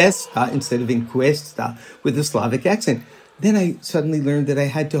Questa, instead of in Questa, with a Slavic accent. Then I suddenly learned that I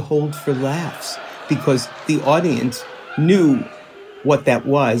had to hold for laughs, because the audience knew what that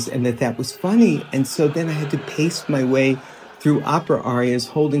was and that was funny. And so then I had to pace my way through opera arias,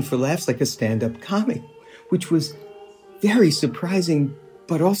 holding for laughs like a stand-up comic, which was very surprising,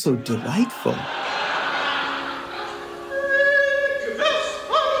 but also delightful.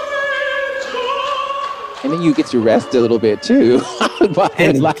 And then you get to rest a little bit too.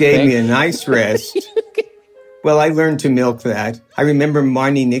 And it gave me a nice rest. Well, I learned to milk that. I remember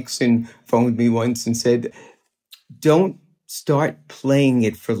Marnie Nixon phoned me once and said, don't start playing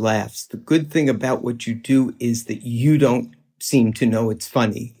it for laughs. The good thing about what you do is that you don't seem to know it's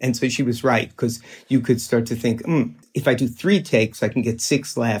funny. And so she was right, because you could start to think, if I do 3 takes, I can get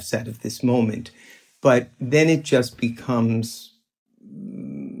 6 laughs out of this moment. But then it just becomes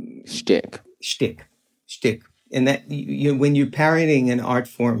Shtick. And that when you're parodying an art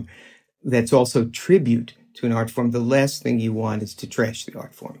form that's also tribute to an art form, the last thing you want is to trash the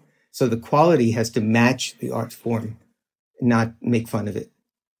art form. So the quality has to match the art form, not make fun of it.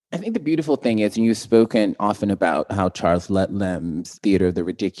 I think the beautiful thing is, and you've spoken often about how Charles Lem's Theater of the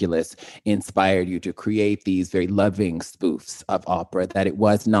Ridiculous inspired you to create these very loving spoofs of opera, that it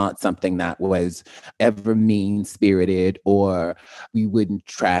was not something that was ever mean-spirited, or we wouldn't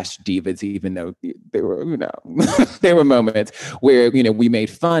trash divas, even though there were, there were moments where, we made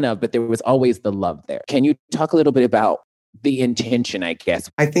fun of, but there was always the love there. Can you talk a little bit about the intention, I guess?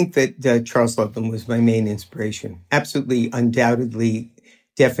 I think that Charles Ludlam was my main inspiration. Absolutely, undoubtedly,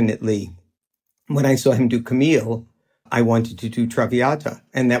 definitely. When I saw him do Camille, I wanted to do Traviata.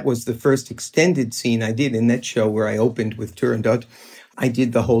 And that was the first extended scene I did in that show where I opened with Turandot. I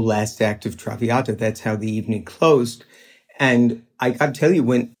did the whole last act of Traviata. That's how the evening closed. And I got to tell you,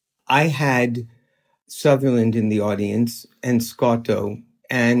 when I had Sutherland in the audience and Scotto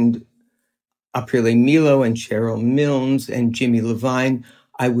and Aprile Milo and Cheryl Milnes and Jimmy Levine,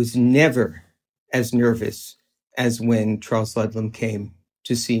 I was never as nervous as when Charles Ludlam came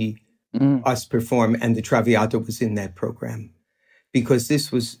to see us perform, and the Traviata was in that program. Because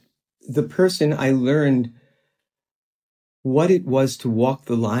this was the person I learned what it was to walk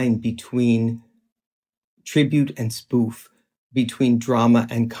the line between tribute and spoof, between drama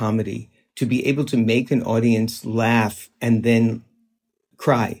and comedy, to be able to make an audience laugh and then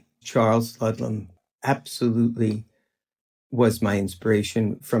cry. Charles Ludlam absolutely was my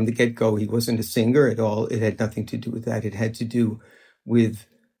inspiration from the get-go. He wasn't a singer at all. It had nothing to do with that. It had to do with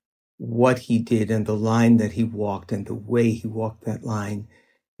what he did and the line that he walked and the way he walked that line.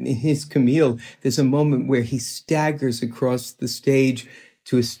 In his Camille, there's a moment where he staggers across the stage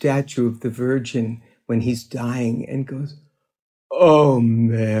to a statue of the Virgin when he's dying and goes, "Oh,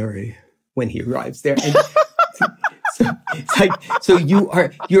 Mary," when he arrives there. And so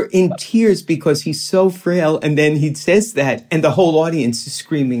you're in tears because he's so frail, and then he says that, and the whole audience is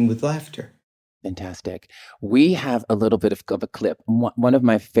screaming with laughter. Fantastic. We have a little bit of a clip. One of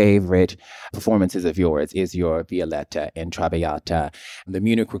my favorite performances of yours is your Violetta in Traviata. The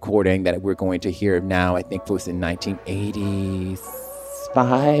Munich recording that we're going to hear now, I think was in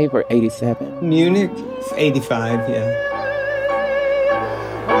 1985 or 87. Munich, 85, yeah.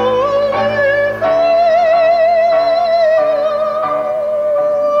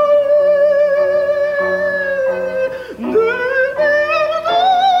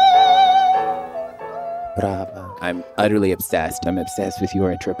 Brava. I'm utterly obsessed. I'm obsessed with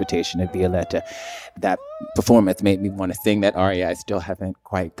your interpretation of Violetta. That performance made me want to sing that aria. I still haven't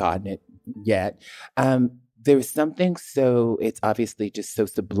quite gotten it yet. There's something it's obviously just so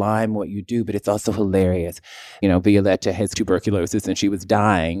sublime what you do, but it's also hilarious. Violetta has tuberculosis and she was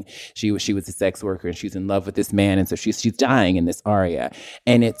dying. She was a sex worker and she's in love with this man. And so she's dying in this aria.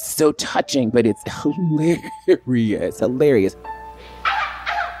 And it's so touching, but it's hilarious.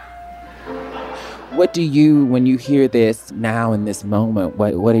 What do you, when you hear this now in this moment,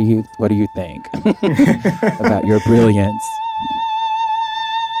 what do you think about your brilliance?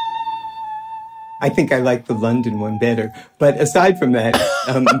 I think I like the London one better. But aside from that,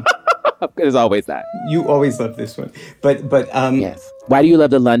 there's always that. You always love this one. But yes. Why do you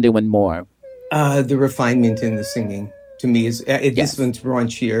love the London one more? The refinement in the singing to me is this one's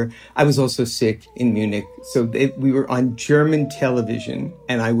raunchier. I was also sick in Munich, so we were on German television,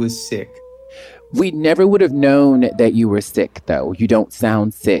 and I was sick. We never would have known that you were sick, though. You don't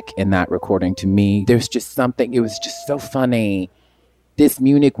sound sick in that recording to me. There's just something, it was just so funny. This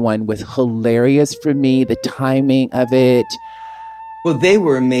Munich one was hilarious for me, the timing of it. Well, they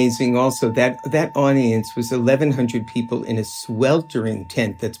were amazing also. That audience was 1,100 people in a sweltering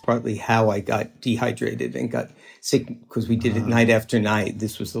tent. That's partly how I got dehydrated and got sick, because we did it night after night.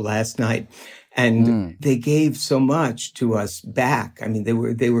 This was the last night. And they gave so much to us back. I mean,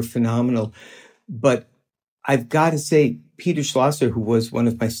 they were phenomenal. But I've got to say, Peter Schlosser, who was one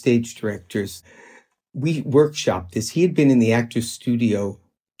of my stage directors, we workshopped this. He had been in the Actors Studio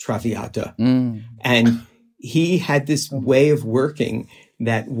Traviata. And he had this way of working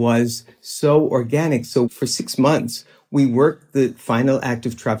that was so organic. So for 6 months, we worked the final act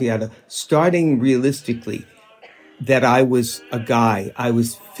of Traviata, starting realistically that I was a guy. I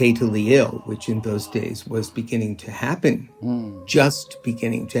was fatally ill, which in those days was beginning to happen, just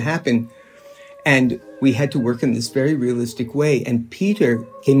beginning to happen. And we had to work in this very realistic way. And Peter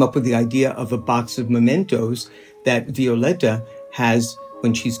came up with the idea of a box of mementos that Violetta has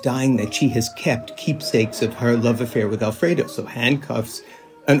when she's dying, that she has kept keepsakes of her love affair with Alfredo. So handcuffs,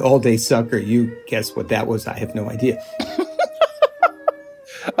 an all-day sucker. You guess what that was? I have no idea.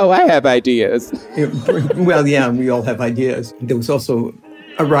 Oh, I have ideas. Well, yeah, we all have ideas. There was also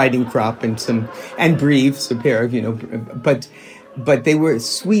a riding crop and briefs, a pair of, but they were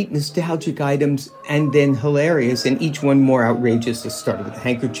sweet, nostalgic items and then hilarious, and each one more outrageous. It started with a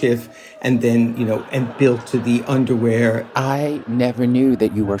handkerchief and then, and built to the underwear. I never knew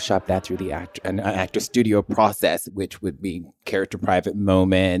that you workshopped that through an actor studio process, which would be character private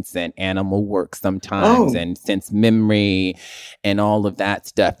moments and animal work sometimes and sense memory and all of that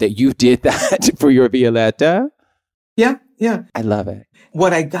stuff, that you did that for your Violetta. Yeah, yeah. I love it.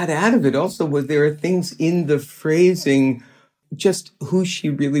 What I got out of it also was there are things in the phrasing, just who she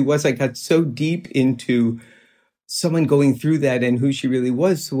really was. I got so deep into someone going through that and who she really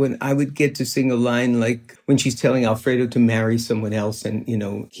was. So when I would get to sing a line like when she's telling Alfredo to marry someone else and,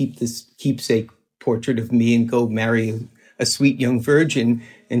 keep this keepsake portrait of me and go marry a sweet young virgin.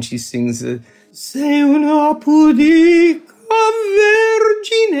 And she sings, Sei una pudica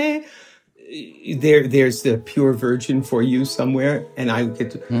vergine. There's the pure virgin for you somewhere. And I would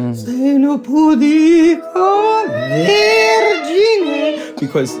get to, Sei una pudica vergine.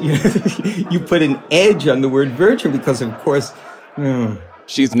 Because, you put an edge on the word virgin because, of course,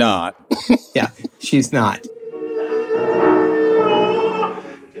 she's not. Yeah, she's not.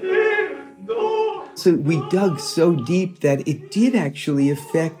 So we dug so deep that it did actually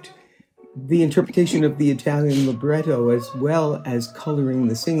affect the interpretation of the Italian libretto as well as coloring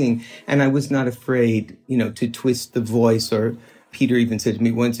the singing. And I was not afraid, to twist the voice, or Peter even said to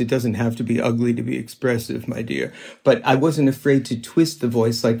me once, it doesn't have to be ugly to be expressive, my dear. But I wasn't afraid to twist the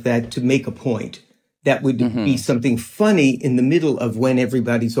voice like that to make a point. That would be something funny in the middle of when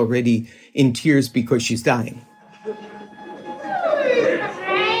everybody's already in tears because she's dying.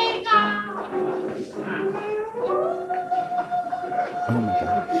 Oh my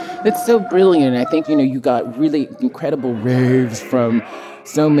God. That's so brilliant. I think, you got really incredible raves from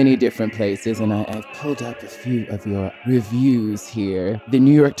so many different places. And I've pulled up a few of your reviews here. The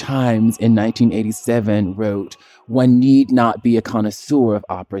New York Times in 1987 wrote, "One need not be a connoisseur of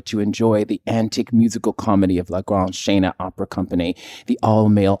opera to enjoy the antic musical comedy of La Grande Scena Opera Company, the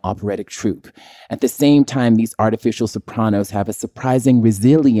all-male operatic troupe. At the same time, these artificial sopranos have a surprising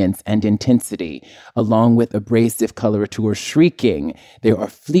resilience and intensity. Along with abrasive coloratura shrieking, there are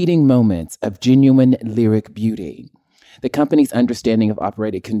fleeting moments of genuine lyric beauty. The company's understanding of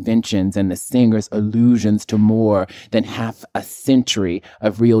operatic conventions and the singer's allusions to more than half a century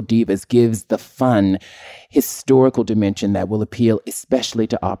of real divas gives the fun, historical dimension that will appeal especially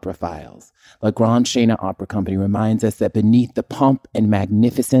to operophiles. La Grande Scena Opera Company reminds us that beneath the pomp and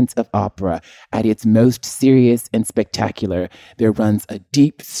magnificence of opera, at its most serious and spectacular, there runs a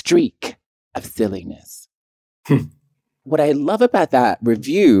deep streak of silliness." What I love about that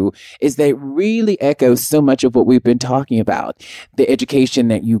review is that it really echoes so much of what we've been talking about. The education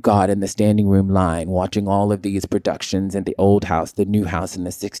that you got in the standing room line, watching all of these productions in the old house, the new house in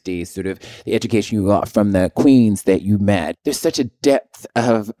the 60s, sort of the education you got from the queens that you met. There's such a depth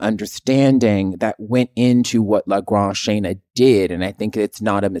of understanding that went into what La Grande Scena did. And I think it's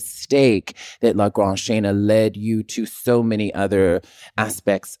not a mistake that La Grande Scena led you to so many other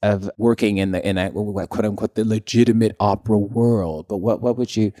aspects of working in a quote unquote, the legitimate opera world. But what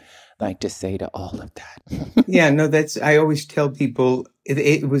would you like to say to all of that? Yeah, no, I always tell people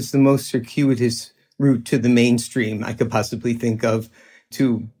it was the most circuitous route to the mainstream I could possibly think of,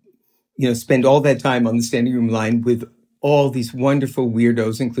 to, spend all that time on the standing room line with all these wonderful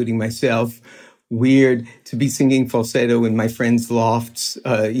weirdos, including myself. Weird to be singing falsetto in my friends' lofts,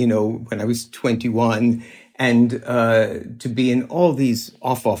 when I was 21, and to be in all these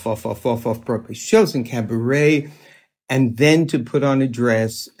off Broadway shows and cabaret, and then to put on a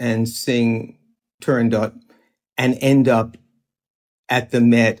dress and sing Turandot and end up at the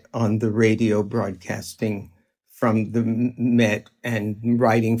Met on the radio broadcasting from the Met and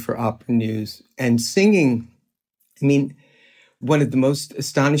writing for Opera News and singing. I mean, one of the most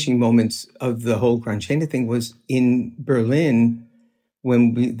astonishing moments of the whole Grande Scena thing was in Berlin,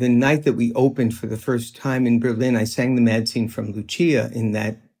 when the night that we opened for the first time in Berlin. I sang the Mad Scene from Lucia in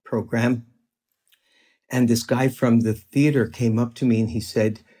that program. And this guy from the theater came up to me and he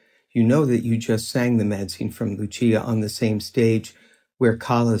said, "You know that you just sang the Mad Scene from Lucia on the same stage where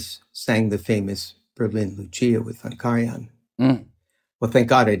Callas sang the famous Berlin Lucia with Von Karajan. Well, thank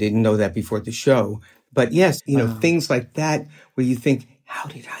God I didn't know that before the show. But yes, things like that where you think, how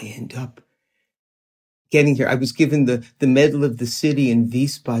did I end up getting here? I was given the Medal of the City in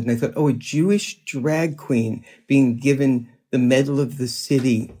Wiesbaden. I thought, a Jewish drag queen being given the Medal of the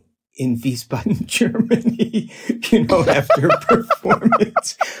City in Wiesbaden, Germany, after a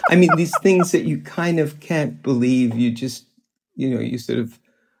performance. I mean, these things that you kind of can't believe. You just, you sort of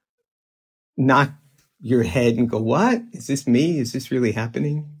knock your head and go, what? Is this me? Is this really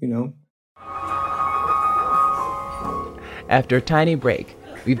happening? After a tiny break,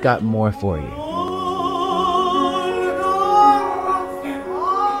 we've got more for you.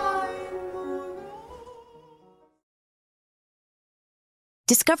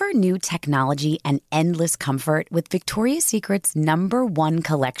 Discover new technology and endless comfort with Victoria's Secret's #1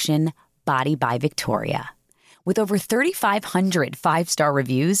 collection, Body by Victoria. With over 3,500 five-star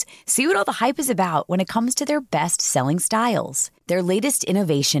reviews, see what all the hype is about when it comes to their best-selling styles. Their latest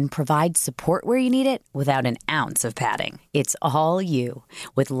innovation provides support where you need it without an ounce of padding. It's all you.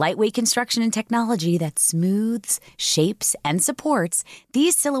 With lightweight construction and technology that smooths, shapes, and supports,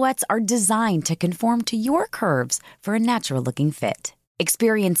 these silhouettes are designed to conform to your curves for a natural-looking fit.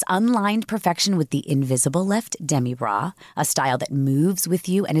 Experience unlined perfection with the Invisible Lift Demi Bra, a style that moves with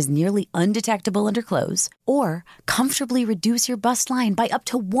you and is nearly undetectable under clothes. Or comfortably reduce your bust line by up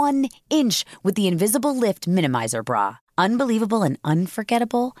to 1 inch with the Invisible Lift Minimizer Bra. Unbelievable and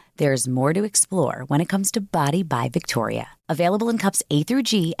unforgettable, there's more to explore when it comes to Body by Victoria. Available in cups A through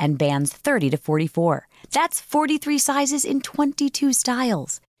G and bands 30 to 44. That's 43 sizes in 22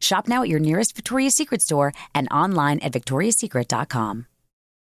 styles. Shop now at your nearest Victoria's Secret store and online at victoriassecret.com.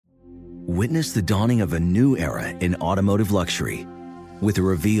 Witness the dawning of a new era in automotive luxury with a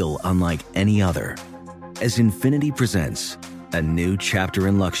reveal unlike any other as Infiniti presents a new chapter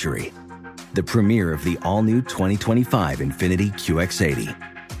in luxury, the premiere of the all-new 2025 Infiniti QX80.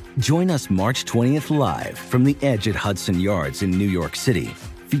 Join us March 20th live from the Edge at Hudson Yards in New York City,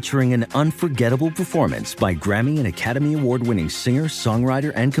 featuring an unforgettable performance by Grammy and Academy Award-winning singer,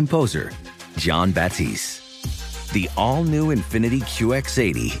 songwriter, and composer, Jon Batiste. The all-new Infiniti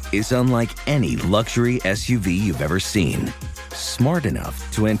QX80 is unlike any luxury SUV you've ever seen. Smart enough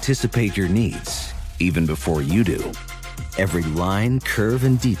to anticipate your needs, even before you do. Every line, curve,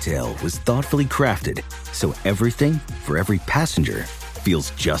 and detail was thoughtfully crafted, so everything for every passenger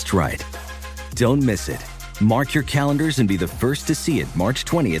feels just right. Don't miss it. Mark your calendars and be the first to see it March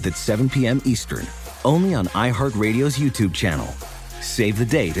 20th at 7 p.m. Eastern, only on iHeartRadio's YouTube channel. Save the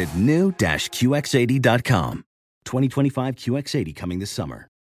date at new-QX80.com. 2025 QX80 coming this summer.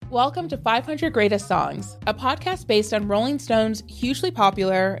 Welcome to 500 Greatest Songs, a podcast based on Rolling Stone's hugely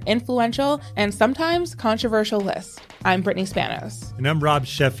popular, influential, and sometimes controversial list. I'm Brittany Spanos. And I'm Rob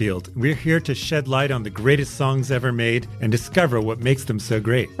Sheffield. We're here to shed light on the greatest songs ever made and discover what makes them so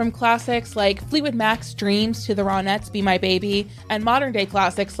great. From classics like Fleetwood Mac's Dreams to the Ronettes' Be My Baby, and modern-day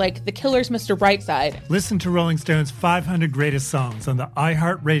classics like The Killer's Mr. Brightside. Listen to Rolling Stone's 500 Greatest Songs on the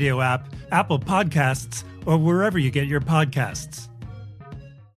iHeartRadio app, Apple Podcasts, or wherever you get your podcasts.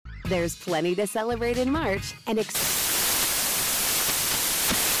 There's plenty to celebrate in March and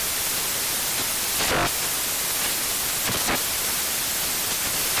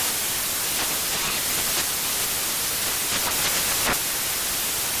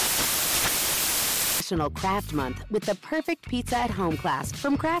National Craft Month with the perfect pizza at home class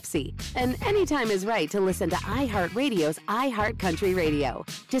from Craftsy. And anytime is right to listen to iHeartRadio's iHeart Country Radio.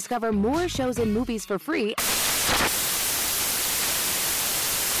 Discover more shows and movies for free.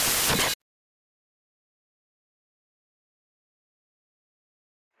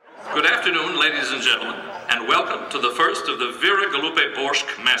 Good afternoon, ladies and gentlemen, and welcome to the first of the Vera Galupe Borsk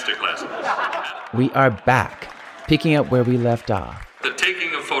Masterclasses. We are back, picking up where we left off. The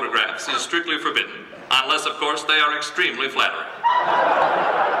taking of photographs is strictly forbidden, unless, of course, they are extremely flattering.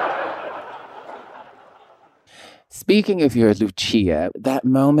 Speaking of your Lucia, that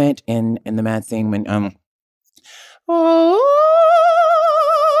moment in the mad scene when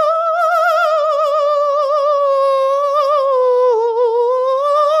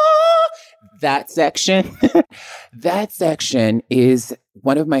that section is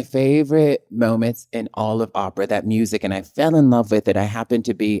one of my favorite moments in all of opera, that music, and I fell in love with it. I happened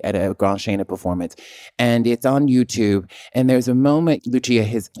to be at a Grand Chena performance, and it's on YouTube, and there's a moment Lucia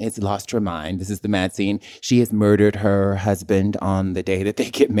has lost her mind. This is the mad scene. She has murdered her husband on the day that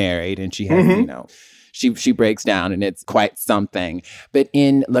they get married, and she has, she breaks down, and it's quite something. But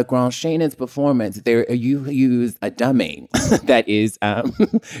in La Grande Chaîne's performance, there you use a dummy that is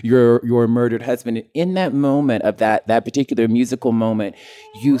your murdered husband. And in that moment of that particular musical moment,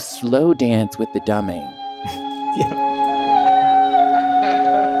 you slow dance with the dummy. Yeah.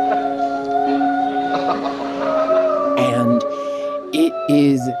 And it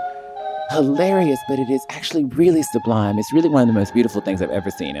is hilarious, but it is actually really sublime. It's really one of the most beautiful things I've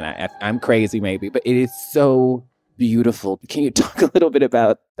ever seen. And I'm crazy maybe, but it is so beautiful. Can you talk a little bit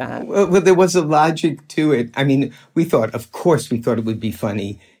about that? Well, there was a logic to it. I mean, of course we thought it would be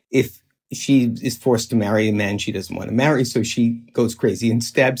funny if she is forced to marry a man she doesn't want to marry, so she goes crazy and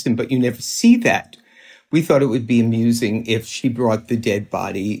stabs him, but you never see that. We thought it would be amusing if she brought the dead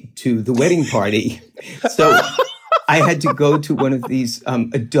body to the wedding party. So I had to go to one of these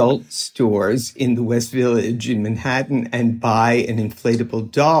adult stores in the West Village in Manhattan and buy an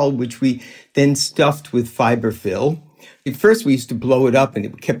inflatable doll, which we then stuffed with fiberfill. At first, we used to blow it up and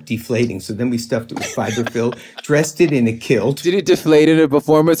it kept deflating. So then we stuffed it with fiberfill, dressed it in a kilt. Did it deflate in a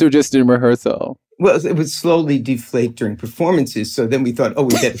performance or just in rehearsal? Well, it would slowly deflate during performances. So then we thought,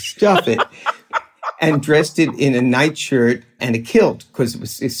 we better stuff it. And dressed it in a nightshirt and a kilt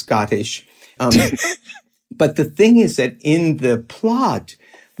because it's Scottish. But the thing is that in the plot,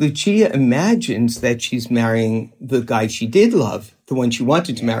 Lucia imagines that she's marrying the guy she did love, the one she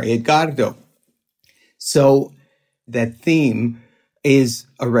wanted to marry, Edgardo. So that theme is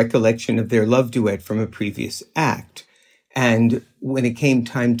a recollection of their love duet from a previous act. And when it came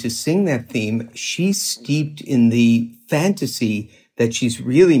time to sing that theme, she's steeped in the fantasy that she's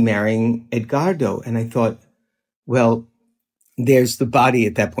really marrying Edgardo. And I thought, well, there's the body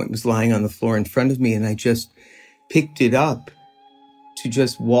at that point. It was lying on the floor in front of me, and I just picked it up to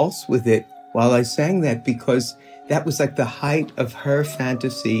just waltz with it while I sang that, because that was like the height of her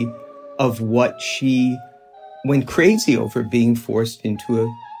fantasy of what she went crazy over, being forced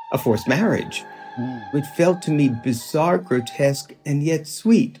into a forced marriage. It felt to me bizarre, grotesque, and yet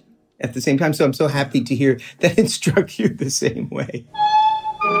sweet at the same time. So I'm so happy to hear that it struck you the same way.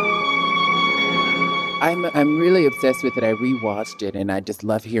 I'm really obsessed with it. I rewatched it, and I just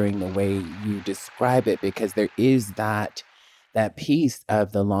love hearing the way you describe it, because there is that piece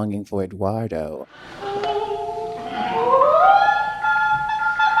of the longing for Eduardo.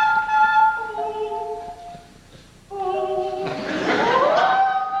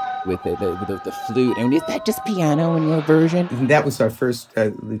 With the flute. And is that just piano in your version? That was our first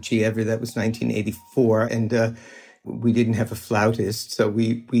Lucia ever. That was 1984. And we didn't have a flautist, so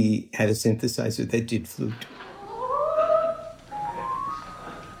we had a synthesizer that did flute.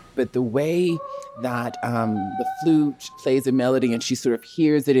 But the way that the flute plays a melody and she sort of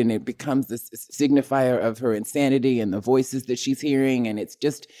hears it, and it becomes this signifier of her insanity and the voices that she's hearing, and it's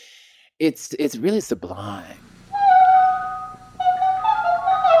really sublime.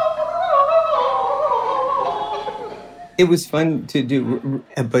 It was fun to do,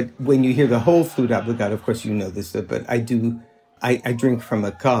 but when you hear the whole flute obbligato, of course you know this, but I drink from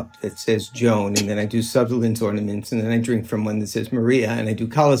a cup that says Joan, and then I do Sutherland's ornaments, and then I drink from one that says Maria, and I do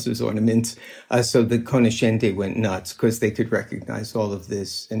Callas's ornaments. So the conoscente went nuts because they could recognize all of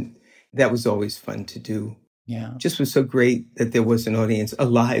this, and that was always fun to do. Yeah. Just was so great that there was an audience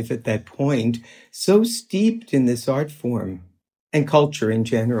alive at that point, so steeped in this art form and culture in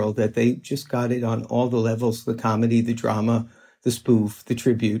general, that they just got it on all the levels: the comedy, the drama, the spoof, the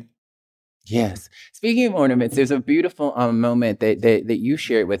tribute. Yes. Speaking of ornaments, there's a beautiful moment that you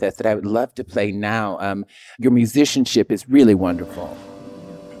shared with us that I would love to play now. Your musicianship is really wonderful.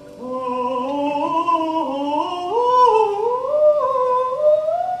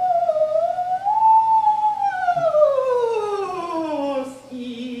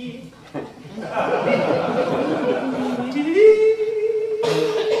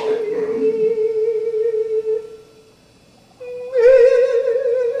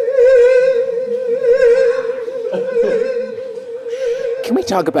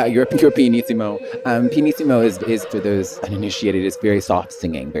 Talk about your pianissimo. Pianissimo is for those uninitiated, is very soft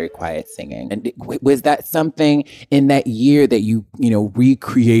singing, very quiet singing. And was that something in that year that you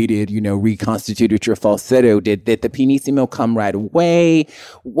recreated, reconstituted your falsetto? Did the pianissimo come right away?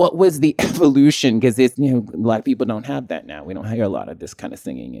 What was the evolution? Because it's a lot of people don't have that now. We don't hear a lot of this kind of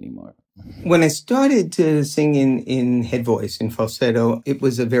singing anymore. When I started to sing in head voice, in falsetto, it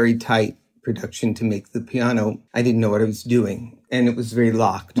was a very tight production to make the piano. I didn't know what I was doing, and it was very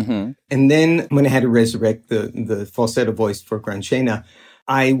locked. Mm-hmm. And then when I had to resurrect the falsetto voice for Grande Chaîne,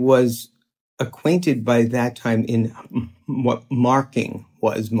 I was acquainted by that time in what marking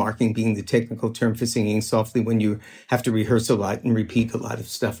was, marking being the technical term for singing softly when you have to rehearse a lot and repeat a lot of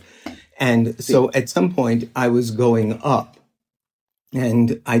stuff. And so at some point I was going up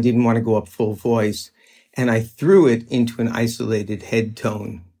and I didn't want to go up full voice. And I threw it into an isolated head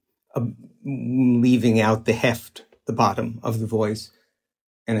tone, leaving out the heft, the bottom of the voice.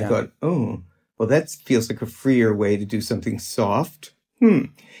 And I thought, oh, well, that feels like a freer way to do something soft.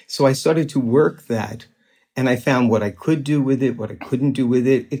 So I started to work that. And I found what I could do with it, what I couldn't do with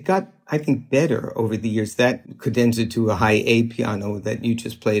it. It got, I think, better over the years. That cadenza to a high A piano that you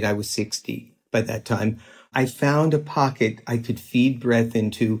just played, I was 60 by that time. I found a pocket I could feed breath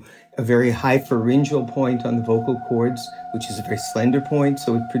into, a very high pharyngeal point on the vocal cords, which is a very slender point,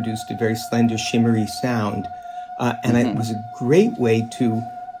 so it produced a very slender, shimmery sound. And it was a great way to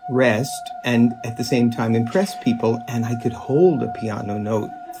rest and at the same time impress people. And I could hold a piano note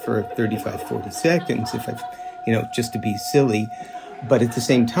for 35, 40 seconds if just to be silly. But at the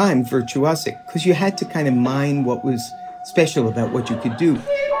same time, virtuosic, because you had to kind of mine what was special about what you could do.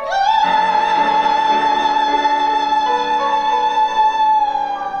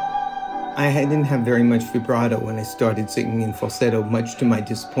 I didn't have very much vibrato when I started singing in falsetto, much to my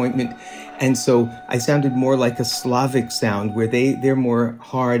disappointment. And so I sounded more like a Slavic sound, where they're more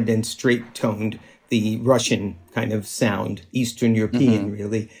hard and straight-toned, the Russian kind of sound, Eastern European,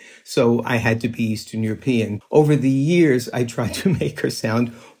 really. So I had to be Eastern European. Over the years, I tried to make her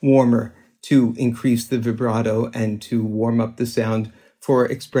sound warmer, to increase the vibrato and to warm up the sound for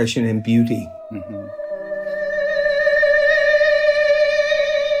expression and beauty.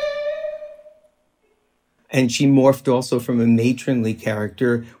 And she morphed also from a matronly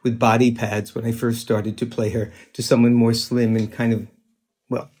character with body pads when I first started to play her to someone more slim and kind of,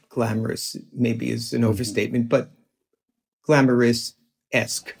 well, glamorous, maybe is an overstatement, but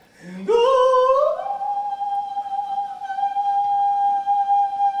glamorous-esque.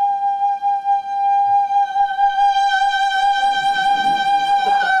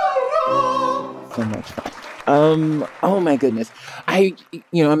 So much fun. Oh my goodness.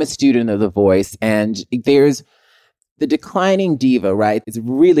 I'm a student of the voice, and there's the declining diva, right? It's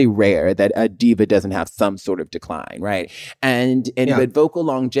really rare that a diva doesn't have some sort of decline, right? But vocal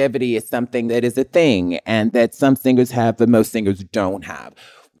longevity is something that is a thing, and that some singers have, but most singers don't have.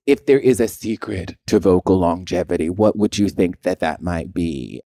 If there is a secret to vocal longevity, what would you think that might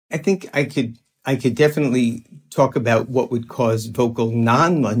be? I think I could definitely talk about what would cause vocal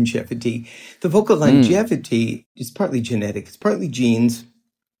non-longevity. The vocal longevity is partly genetic. It's partly genes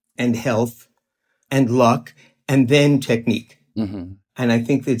and health and luck and then technique. And I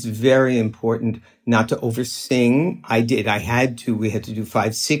think it's very important not to oversing. We had to do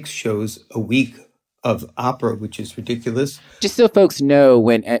 5-6 shows a week of opera, which is ridiculous. Just so folks know,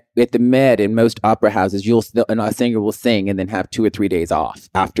 when at the Met in most opera houses, a singer will sing and then have 2 or 3 days off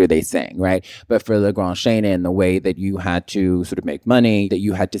after they sing, right? But for Le Grand Chaîne, the way that you had to sort of make money, that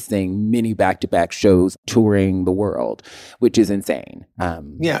you had to sing many back-to-back shows touring the world, which is insane.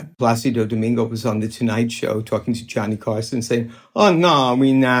 Placido Domingo was on The Tonight Show talking to Johnny Carson saying, "Oh no,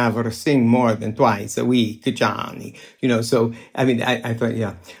 we never sing more than twice a week, Johnny." So, I mean, I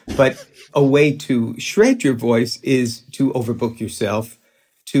thought, But a way to shred your voice is to overbook yourself,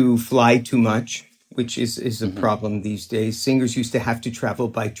 to fly too much, which is a problem these days. Singers used to have to travel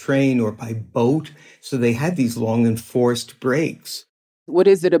by train or by boat, so they had these long enforced breaks. What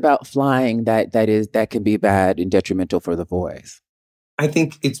is it about flying that can be bad and detrimental for the voice? I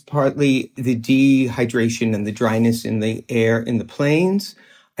think it's partly the dehydration and the dryness in the air in the planes.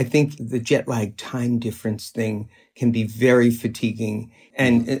 I think the jet lag time difference thing can be very fatiguing.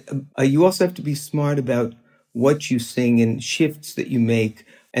 And you also have to be smart about what you sing and shifts that you make.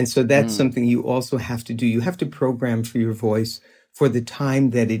 And so that's something you also have to do. You have to program for your voice for the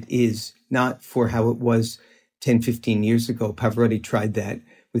time that it is, not for how it was 10, 15 years ago. Pavarotti tried that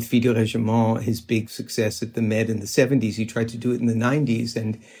with Fille du Régiment, his big success at the Met in the 70s. He tried to do it in the 90s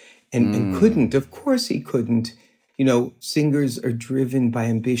and couldn't. Of course he couldn't. Singers are driven by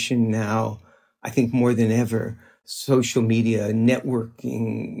ambition now, I think more than ever. Social media,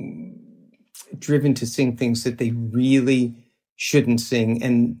 networking, driven to sing things that they really shouldn't sing.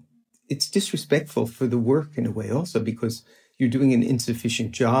 And it's disrespectful for the work in a way also, because you're doing an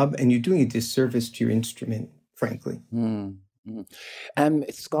insufficient job and you're doing a disservice to your instrument, frankly.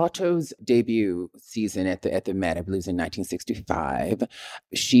 Scotto's debut season at the Met, I believe, in 1965.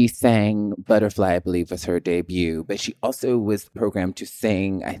 She sang Butterfly, I believe, was her debut, but she also was programmed to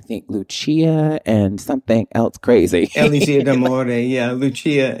sing, I think, Lucia and something else crazy. Elisir d'Amore,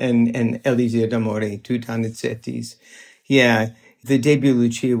 Lucia and Elisir d'Amore, two Donizettis. The debut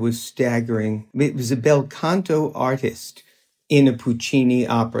Lucia was staggering. It was a bel canto artist in a Puccini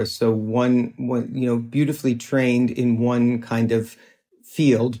opera. So one, beautifully trained in one kind of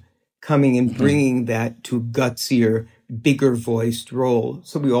field coming and bringing that to a gutsier, bigger voiced role.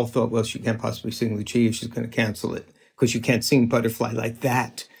 So we all thought, well, she can't possibly sing Lucia. She's going to cancel it because you can't sing Butterfly like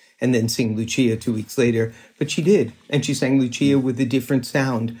that and then sing Lucia 2 weeks later. But she did. And she sang Lucia with a different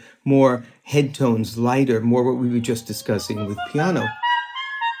sound, more head tones, lighter, more what we were just discussing with piano.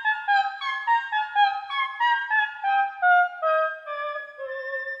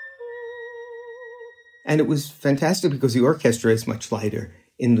 And it was fantastic because the orchestra is much lighter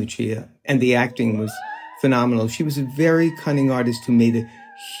in Lucia, and the acting was phenomenal. She was a very cunning artist who made a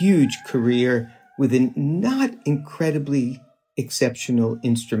huge career with a not incredibly exceptional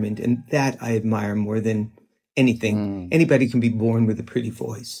instrument, and that I admire more than anything. Anybody can be born with a pretty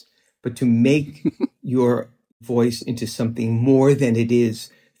voice, but to make your voice into something more than it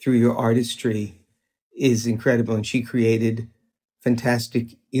is through your artistry is incredible. And she created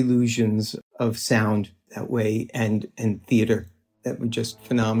fantastic illusions of sound that way and theater that were just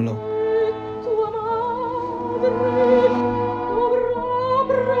phenomenal.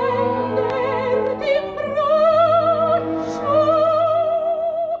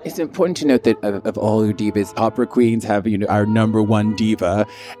 It's important to note that of all your divas, opera queens have, our number one diva.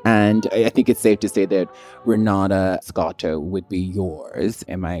 And I think it's safe to say that Renata Scotto would be yours.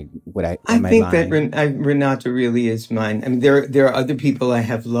 I think that Renata really is mine. I mean, there are other people I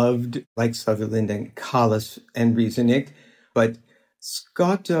have loved, like Sutherland and Callas and Riesenig, but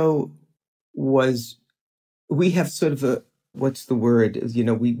Scotto we have sort of what's the word?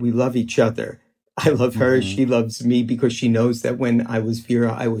 We love each other. I love her. Mm-hmm. She loves me because she knows that when I was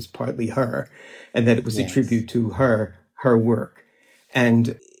Vera, I was partly her, and that it was a tribute to her work.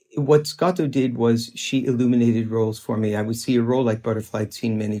 And what Scotto did was she illuminated roles for me. I would see a role like Butterfly I'd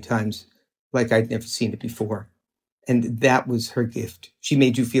seen many times, like I'd never seen it before. And that was her gift. She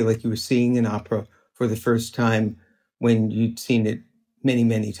made you feel like you were seeing an opera for the first time when you'd seen it many,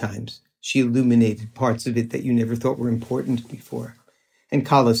 many times. She illuminated parts of it that you never thought were important before. And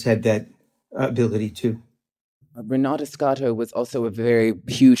Callas had that ability too. Renata Scotto was also a very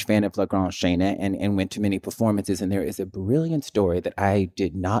huge fan of La Grande Chaîne and went to many performances. And there is a brilliant story that I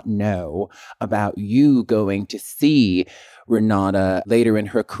did not know about you going to see Renata later in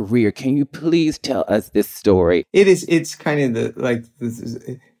her career. Can you please tell us this story? It's kind of this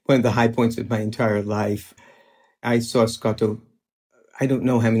is one of the high points of my entire life. I saw Scotto, I don't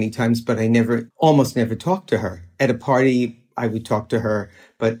know how many times, but I almost never talked to her. At a party, I would talk to her,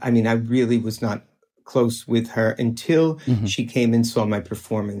 but I really was not close with her until she came and saw my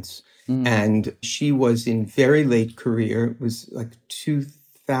performance. And she was in very late career. It was like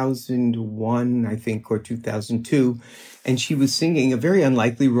 2001, I think, or 2002. And she was singing a very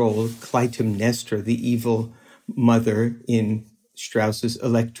unlikely role, Clytemnestra, the evil mother in Strauss's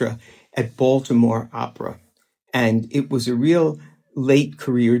Electra, at Baltimore Opera. And it was a real late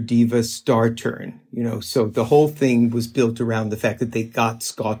career diva star turn, so the whole thing was built around the fact that they got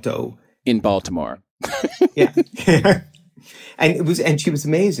Scotto in Baltimore. Yeah. And she was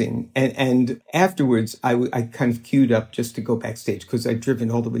amazing. And afterwards, I kind of queued up just to go backstage because I'd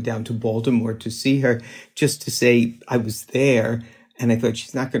driven all the way down to Baltimore to see her, just to say I was there. And I thought,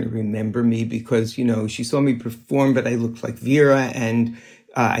 she's not going to remember me because, she saw me perform, but I looked like Vera, and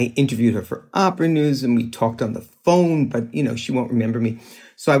I interviewed her for Opera News and we talked on the phone, but, she won't remember me.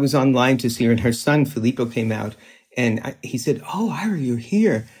 So I was online to see her, and her son, Filippo, came out and he said, "Oh, Ira, you're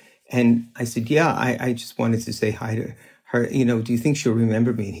here." And I said, "Yeah, I just wanted to say hi to her. Do you think she'll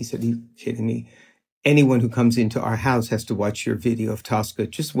remember me?" And he said, "Are you kidding me? Anyone who comes into our house has to watch your video of Tosca.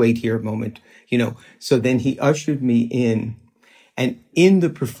 Just wait here a moment, So then he ushered me in. And in the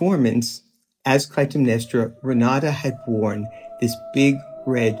performance, as Clytemnestra, Renata had worn this big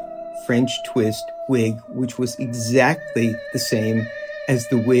red French twist wig, which was exactly the same as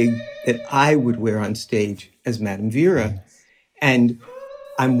the wig that I would wear on stage as Madame Vera. And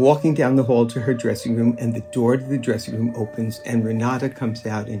I'm walking down the hall to her dressing room, and the door to the dressing room opens, and Renata comes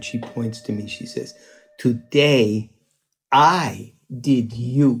out and she points to me. She says, "Today, I did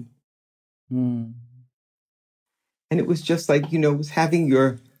you." And it was just like, it was having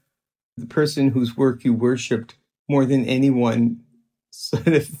the person whose work you worshipped more than anyone sort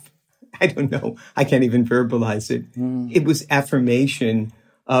of, I don't know, I can't even verbalize it. It was affirmation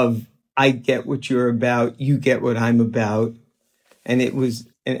of, I get what you're about, you get what I'm about. And it was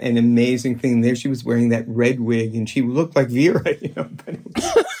an amazing thing. There she was wearing that red wig and she looked like Vera, but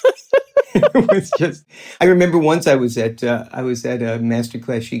it was just, I remember once I was at a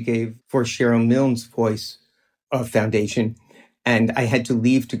masterclass she gave for Cheryl Milne's Voice Foundation. And I had to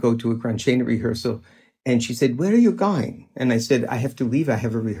leave to go to a Grande Chaîne rehearsal. And she said, "Where are you going?" And I said, "I have to leave. I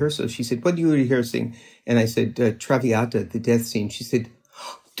have a rehearsal." She said, "What are you rehearsing?" And I said, Traviata, the death scene. She said,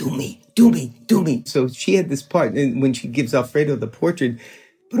 do me, do me, do me. So she had this part, and when she gives Alfredo the portrait,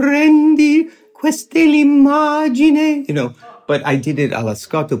 prendi queste l'immagine, but I did it alla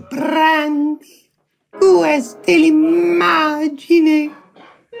Scotto, prendi queste l'immagine.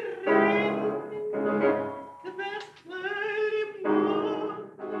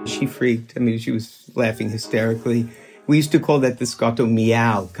 She freaked. I mean, she was laughing hysterically. We used to call that the Scotto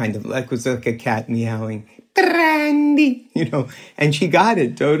meow, kind of like, it was like a cat meowing. Brandy, and she got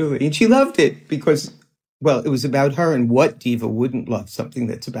it totally. And she loved it because, well, it was about her, and what diva wouldn't love something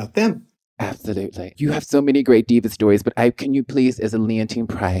that's about them? Absolutely. You have so many great diva stories, but can you please, as a Leontine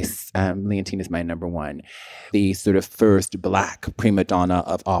Price, Leontine is my number one, the sort of first Black prima donna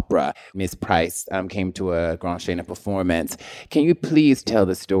of opera, Miss Price, came to a Grand Chaîne performance. Can you please tell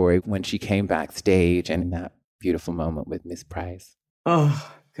the story when she came backstage and that beautiful moment with Miss Price?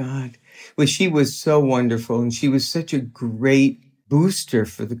 Oh, God. Well, she was so wonderful, and she was such a great booster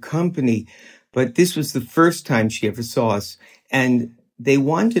for the company. But this was the first time she ever saw us, and they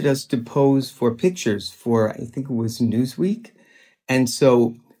wanted us to pose for pictures for, I think it was Newsweek. And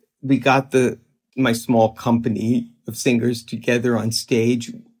so we got my small company of singers together on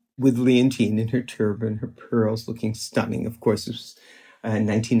stage with Leontine in her turban, her pearls, looking stunning. Of course, it was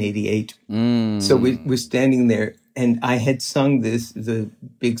 1988. So we're standing there, and I had sung the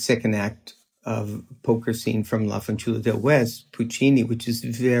big second act of Poker Scene from La Fanciulla del West, Puccini, which is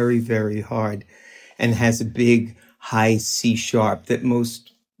very, very hard and has a big high C sharp that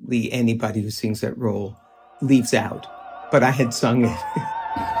mostly anybody who sings that role leaves out. But I had sung it.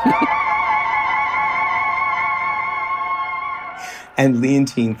 And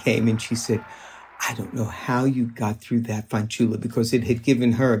Leontine came and she said, I don't know how you got through that Fanciulla, because it had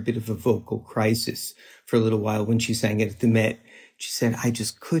given her a bit of a vocal crisis for a little while when she sang it at the Met. She said, I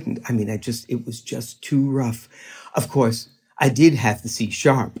just couldn't. I mean, it was just too rough. Of course, I did have the C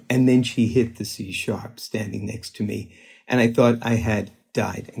sharp, and then she hit the C sharp standing next to me. And I thought I had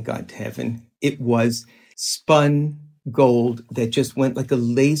died and gone to heaven. It was spun gold that just went like a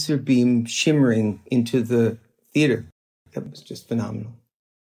laser beam shimmering into the theater. That was just phenomenal.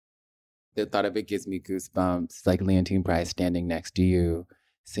 The thought of it gives me goosebumps, like Leontine Price standing next to you,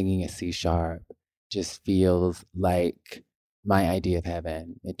 singing a C sharp, just feels like my idea of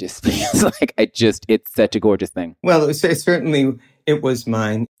heaven. It just feels like it's such a gorgeous thing. Well, certainly it was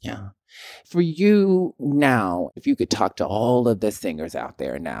mine. Yeah. For you now, if you could talk to all of the singers out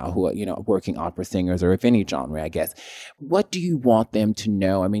there now who are, working opera singers or of any genre, I guess, what do you want them to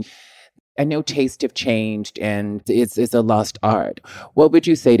know? I mean, I know tastes have changed and it's a lost art. What would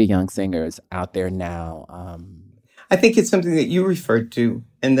you say to young singers out there now? I think it's something that you referred to,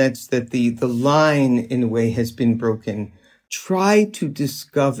 and that's that the line, in a way, has been broken. Try to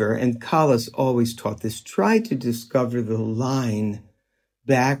discover, and Callas always taught this, try to discover the line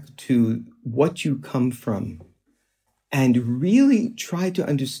back to what you come from and really try to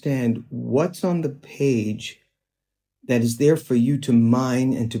understand what's on the page that is there for you to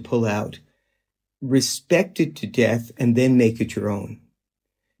mine and to pull out. Respect it to death and then make it your own.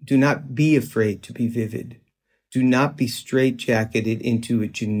 Do not be afraid to be vivid. Do not be straitjacketed into a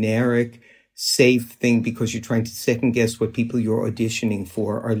generic, safe thing because you're trying to second guess what people you're auditioning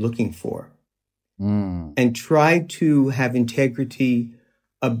for are looking for. And try to have integrity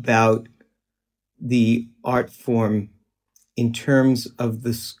about the art form in terms of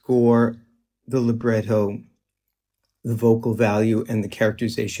the score, the libretto, the vocal value, and the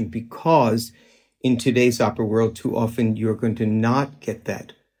characterization, because in today's opera world, too often you're going to not get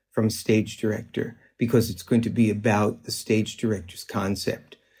that from a stage director because it's going to be about the stage director's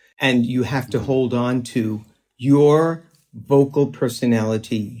concept. And you have to hold on to your vocal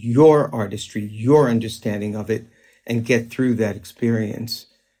personality, your artistry, your understanding of it, and get through that experience.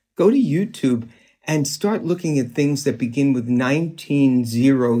 Go to YouTube and start looking at things that begin with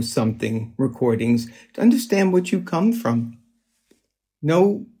 1900-something recordings to understand what you come from.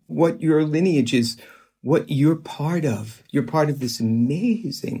 Know what your lineage is, what you're part of. You're part of this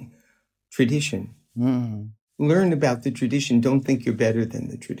amazing tradition. Learn about the tradition. Don't think you're better than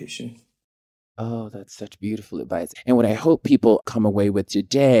the tradition. Oh, that's such beautiful advice. And what I hope people come away with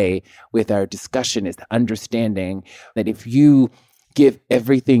today with our discussion is the understanding that if you give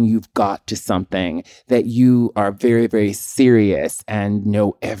everything you've got to something, that you are very, very serious and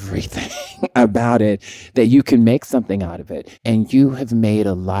know everything about it, that you can make something out of it. And you have made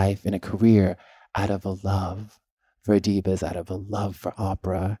a life and a career out of a love for divas, out of a love for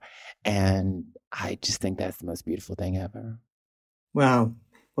opera. And I just think that's the most beautiful thing ever. Wow.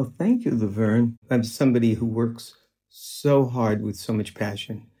 Well, thank you, Laverne. I'm somebody who works so hard with so much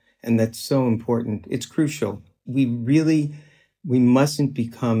passion, and that's so important. It's crucial. We really We mustn't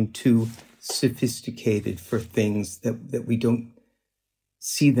become too sophisticated for things that we don't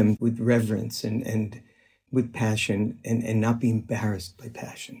see them with reverence and with passion and not be embarrassed by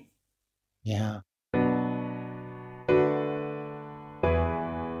passion. Yeah.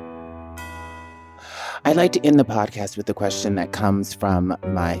 I'd like to end the podcast with a question that comes from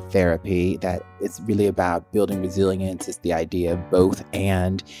my therapy that it's really about building resilience. It's the idea of both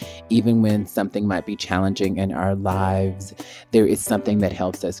and. Even when something might be challenging in our lives, there is something that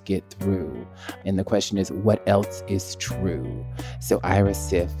helps us get through. And the question is, what else is true? So Ira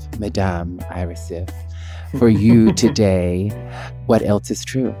Siff, Madame Ira Siff, for you today, what else is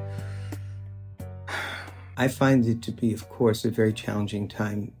true? I find it to be, of course, a very challenging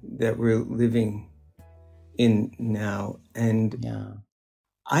time that we're living in now. And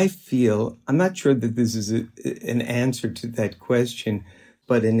I feel, I'm not sure that this is an answer to that question,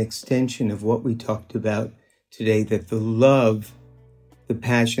 but an extension of what we talked about today, that the love, the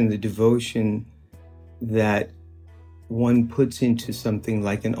passion, the devotion that one puts into something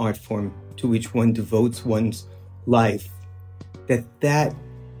like an art form to which one devotes one's life, that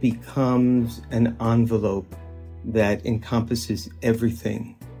becomes an envelope that encompasses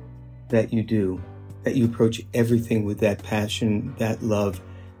everything that you do, that you approach everything with that passion, that love,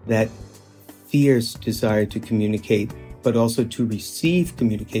 that fierce desire to communicate, but also to receive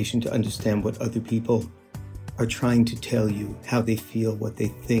communication, to understand what other people are trying to tell you, how they feel, what they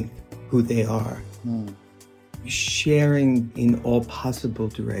think, who they are. Sharing in all possible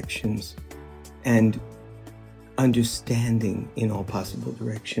directions and understanding in all possible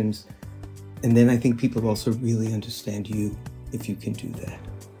directions. And then I think people also really understand you if you can do that.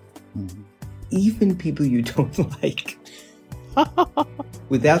 Even people you don't like.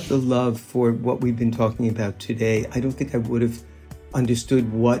 Without the love for what we've been talking about today, I don't think I would have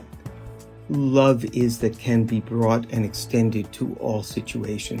understood what love is that can be brought and extended to all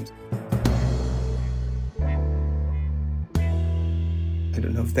situations. I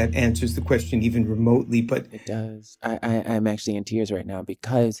don't know if that answers the question even remotely, but it does. I'm actually in tears right now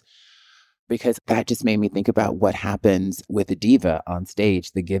because that just made me think about what happens with a diva on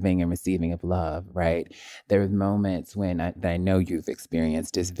stage, the giving and receiving of love, right? There are moments when I know you've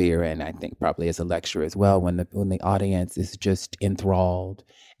experienced as Vera, and I think probably as a lecturer as well, when the audience is just enthralled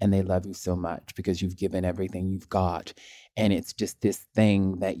and they love you so much because you've given everything you've got. And it's just this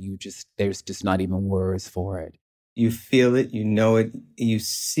thing that there's just not even words for it. You feel it, you know it, you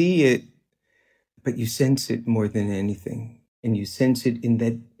see it, but you sense it more than anything. And you sense it in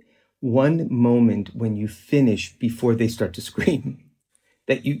that one moment when you finish before they start to scream,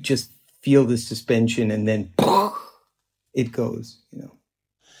 that you just feel the suspension and then it goes, you know.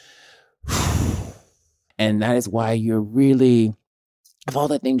 And that is why you're really, of all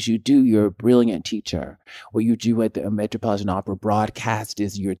the things you do, you're a brilliant teacher. What you do at the Metropolitan Opera broadcast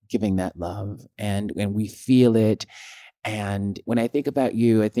is you're giving that love, and we feel it. And when I think about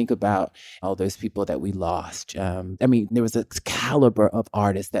you, I think about all those people that we lost. There was a caliber of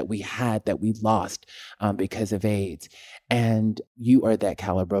artists that we had that we lost because of AIDS. And you are that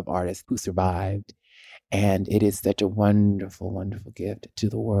caliber of artist who survived. And it is such a wonderful, wonderful gift to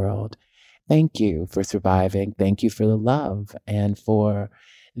the world. Thank you for surviving. Thank you for the love and for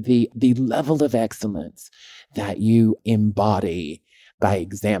the level of excellence that you embody by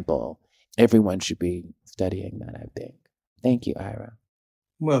example. Everyone should be studying that, I think. Thank you, Ira.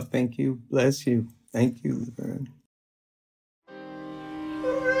 Well, thank you. Bless you. Thank you, Laverne.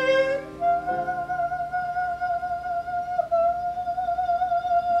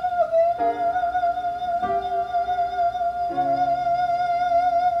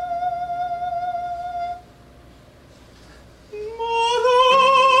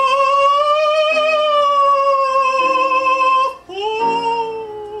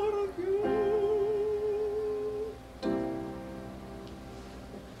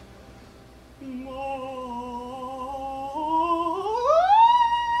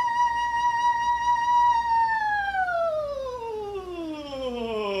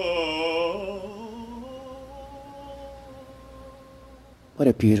 What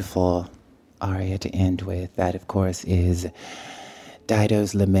a beautiful aria to end with. That, of course, is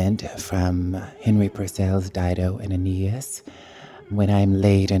Dido's Lament from Henry Purcell's Dido and Aeneas. When I'm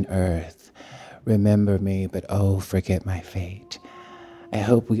laid in earth, remember me, but oh, forget my fate. I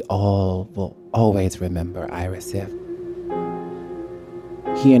hope we all will always remember Ira Siff.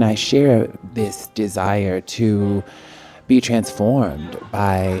 He and I share this desire to be transformed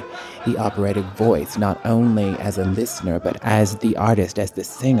by the operatic voice, not only as a listener, but as the artist, as the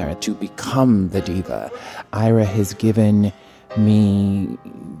singer, to become the diva. Ira has given me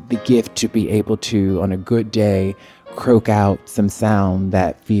the gift to be able to, on a good day, croak out some sound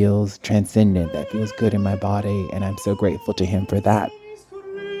that feels transcendent, that feels good in my body. And I'm so grateful to him for that.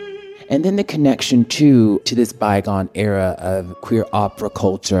 And then the connection, too, to this bygone era of queer opera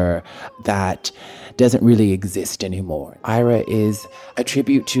culture that doesn't really exist anymore. Ira is a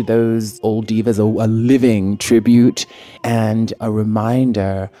tribute to those old divas, a living tribute, and a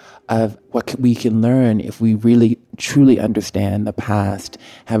reminder of what we can learn if we really truly understand the past,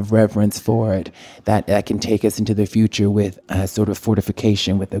 have reverence for it, that can take us into the future with a sort of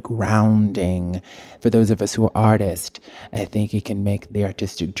fortification, with a grounding. For those of us who are artists, I think it can make the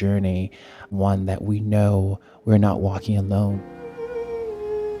artistic journey one that we know we're not walking alone.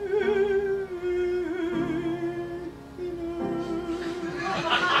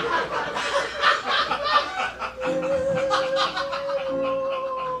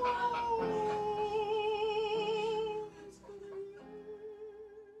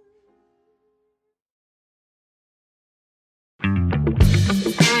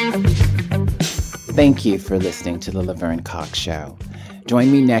 Thank you for listening to The Laverne Cox Show.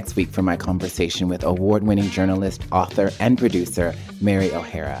 Join me next week for my conversation with award-winning journalist, author, and producer, Mary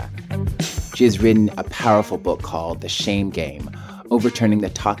O'Hara. She has written a powerful book called The Shame Game, Overturning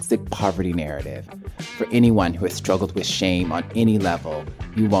the Toxic Poverty Narrative. For anyone who has struggled with shame on any level,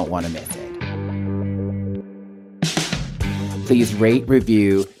 you won't want to miss it. Please rate,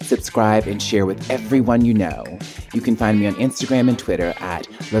 review, subscribe, and share with everyone you know. You can find me on Instagram and Twitter at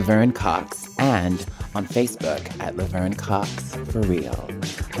Laverne Cox and on Facebook at Laverne Cox for real.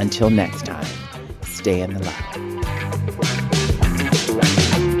 Until next time, stay in the light.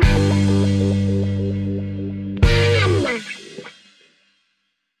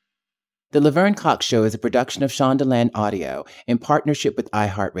 The Laverne Cox Show is a production of Shondaland Audio in partnership with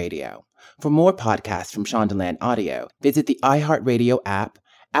iHeartRadio. For more podcasts from Shondaland Audio, visit the iHeartRadio app,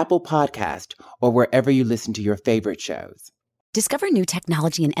 Apple Podcast, or wherever you listen to your favorite shows. Discover new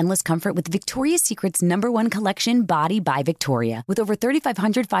technology and endless comfort with Victoria's Secret's #1 collection, Body by Victoria. With over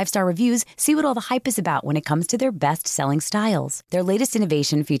 3,500 five-star reviews, see what all the hype is about when it comes to their best-selling styles. Their latest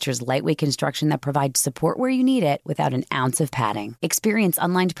innovation features lightweight construction that provides support where you need it without an ounce of padding. Experience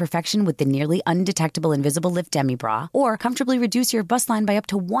unlined perfection with the nearly undetectable Invisible Lift Demi Bra, or comfortably reduce your bust line by up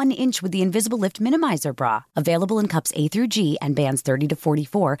to 1 inch with the Invisible Lift Minimizer Bra. Available in cups A through G and bands 30 to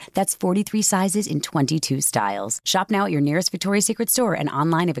 44. That's 43 sizes in 22 styles. Shop now at your nearest Victoria's Secret store and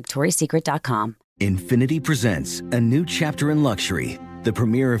online at victoriassecret.com. Infinity presents a new chapter in luxury, the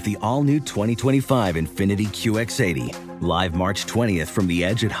premiere of the all-new 2025 Infinity QX80, live March 20th from the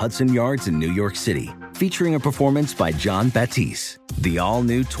Edge at Hudson Yards in New York City, featuring a performance by John Batiste. The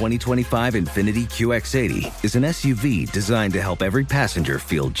all-new 2025 Infinity QX80 is an SUV designed to help every passenger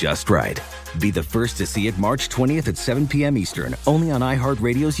feel just right. Be the first to see it March 20th at 7 p.m. Eastern, only on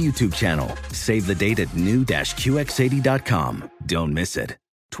iHeartRadio's YouTube channel. Save the date at new-QX80.com. Don't miss it.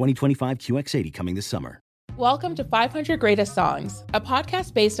 2025 QX80 coming this summer. Welcome to 500 Greatest Songs, a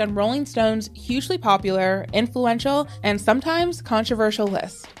podcast based on Rolling Stone's hugely popular, influential, and sometimes controversial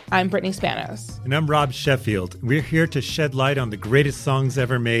list. I'm Brittany Spanos. And I'm Rob Sheffield. We're here to shed light on the greatest songs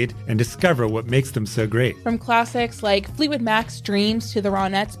ever made and discover what makes them so great. From classics like Fleetwood Mac's Dreams to the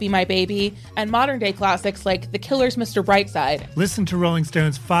Ronettes' Be My Baby, and modern-day classics like The Killer's Mr. Brightside. Listen to Rolling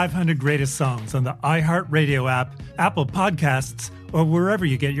Stone's 500 Greatest Songs on the iHeartRadio app, Apple Podcasts, or wherever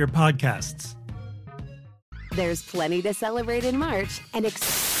you get your podcasts. There's plenty to celebrate in March and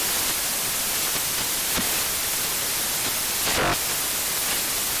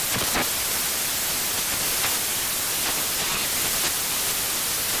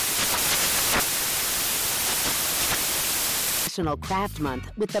National Craft Month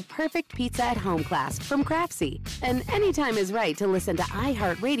with the perfect pizza at home class from Craftsy. And anytime is right to listen to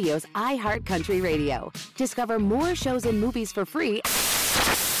iHeartRadio's iHeart Country Radio. Discover more shows and movies for free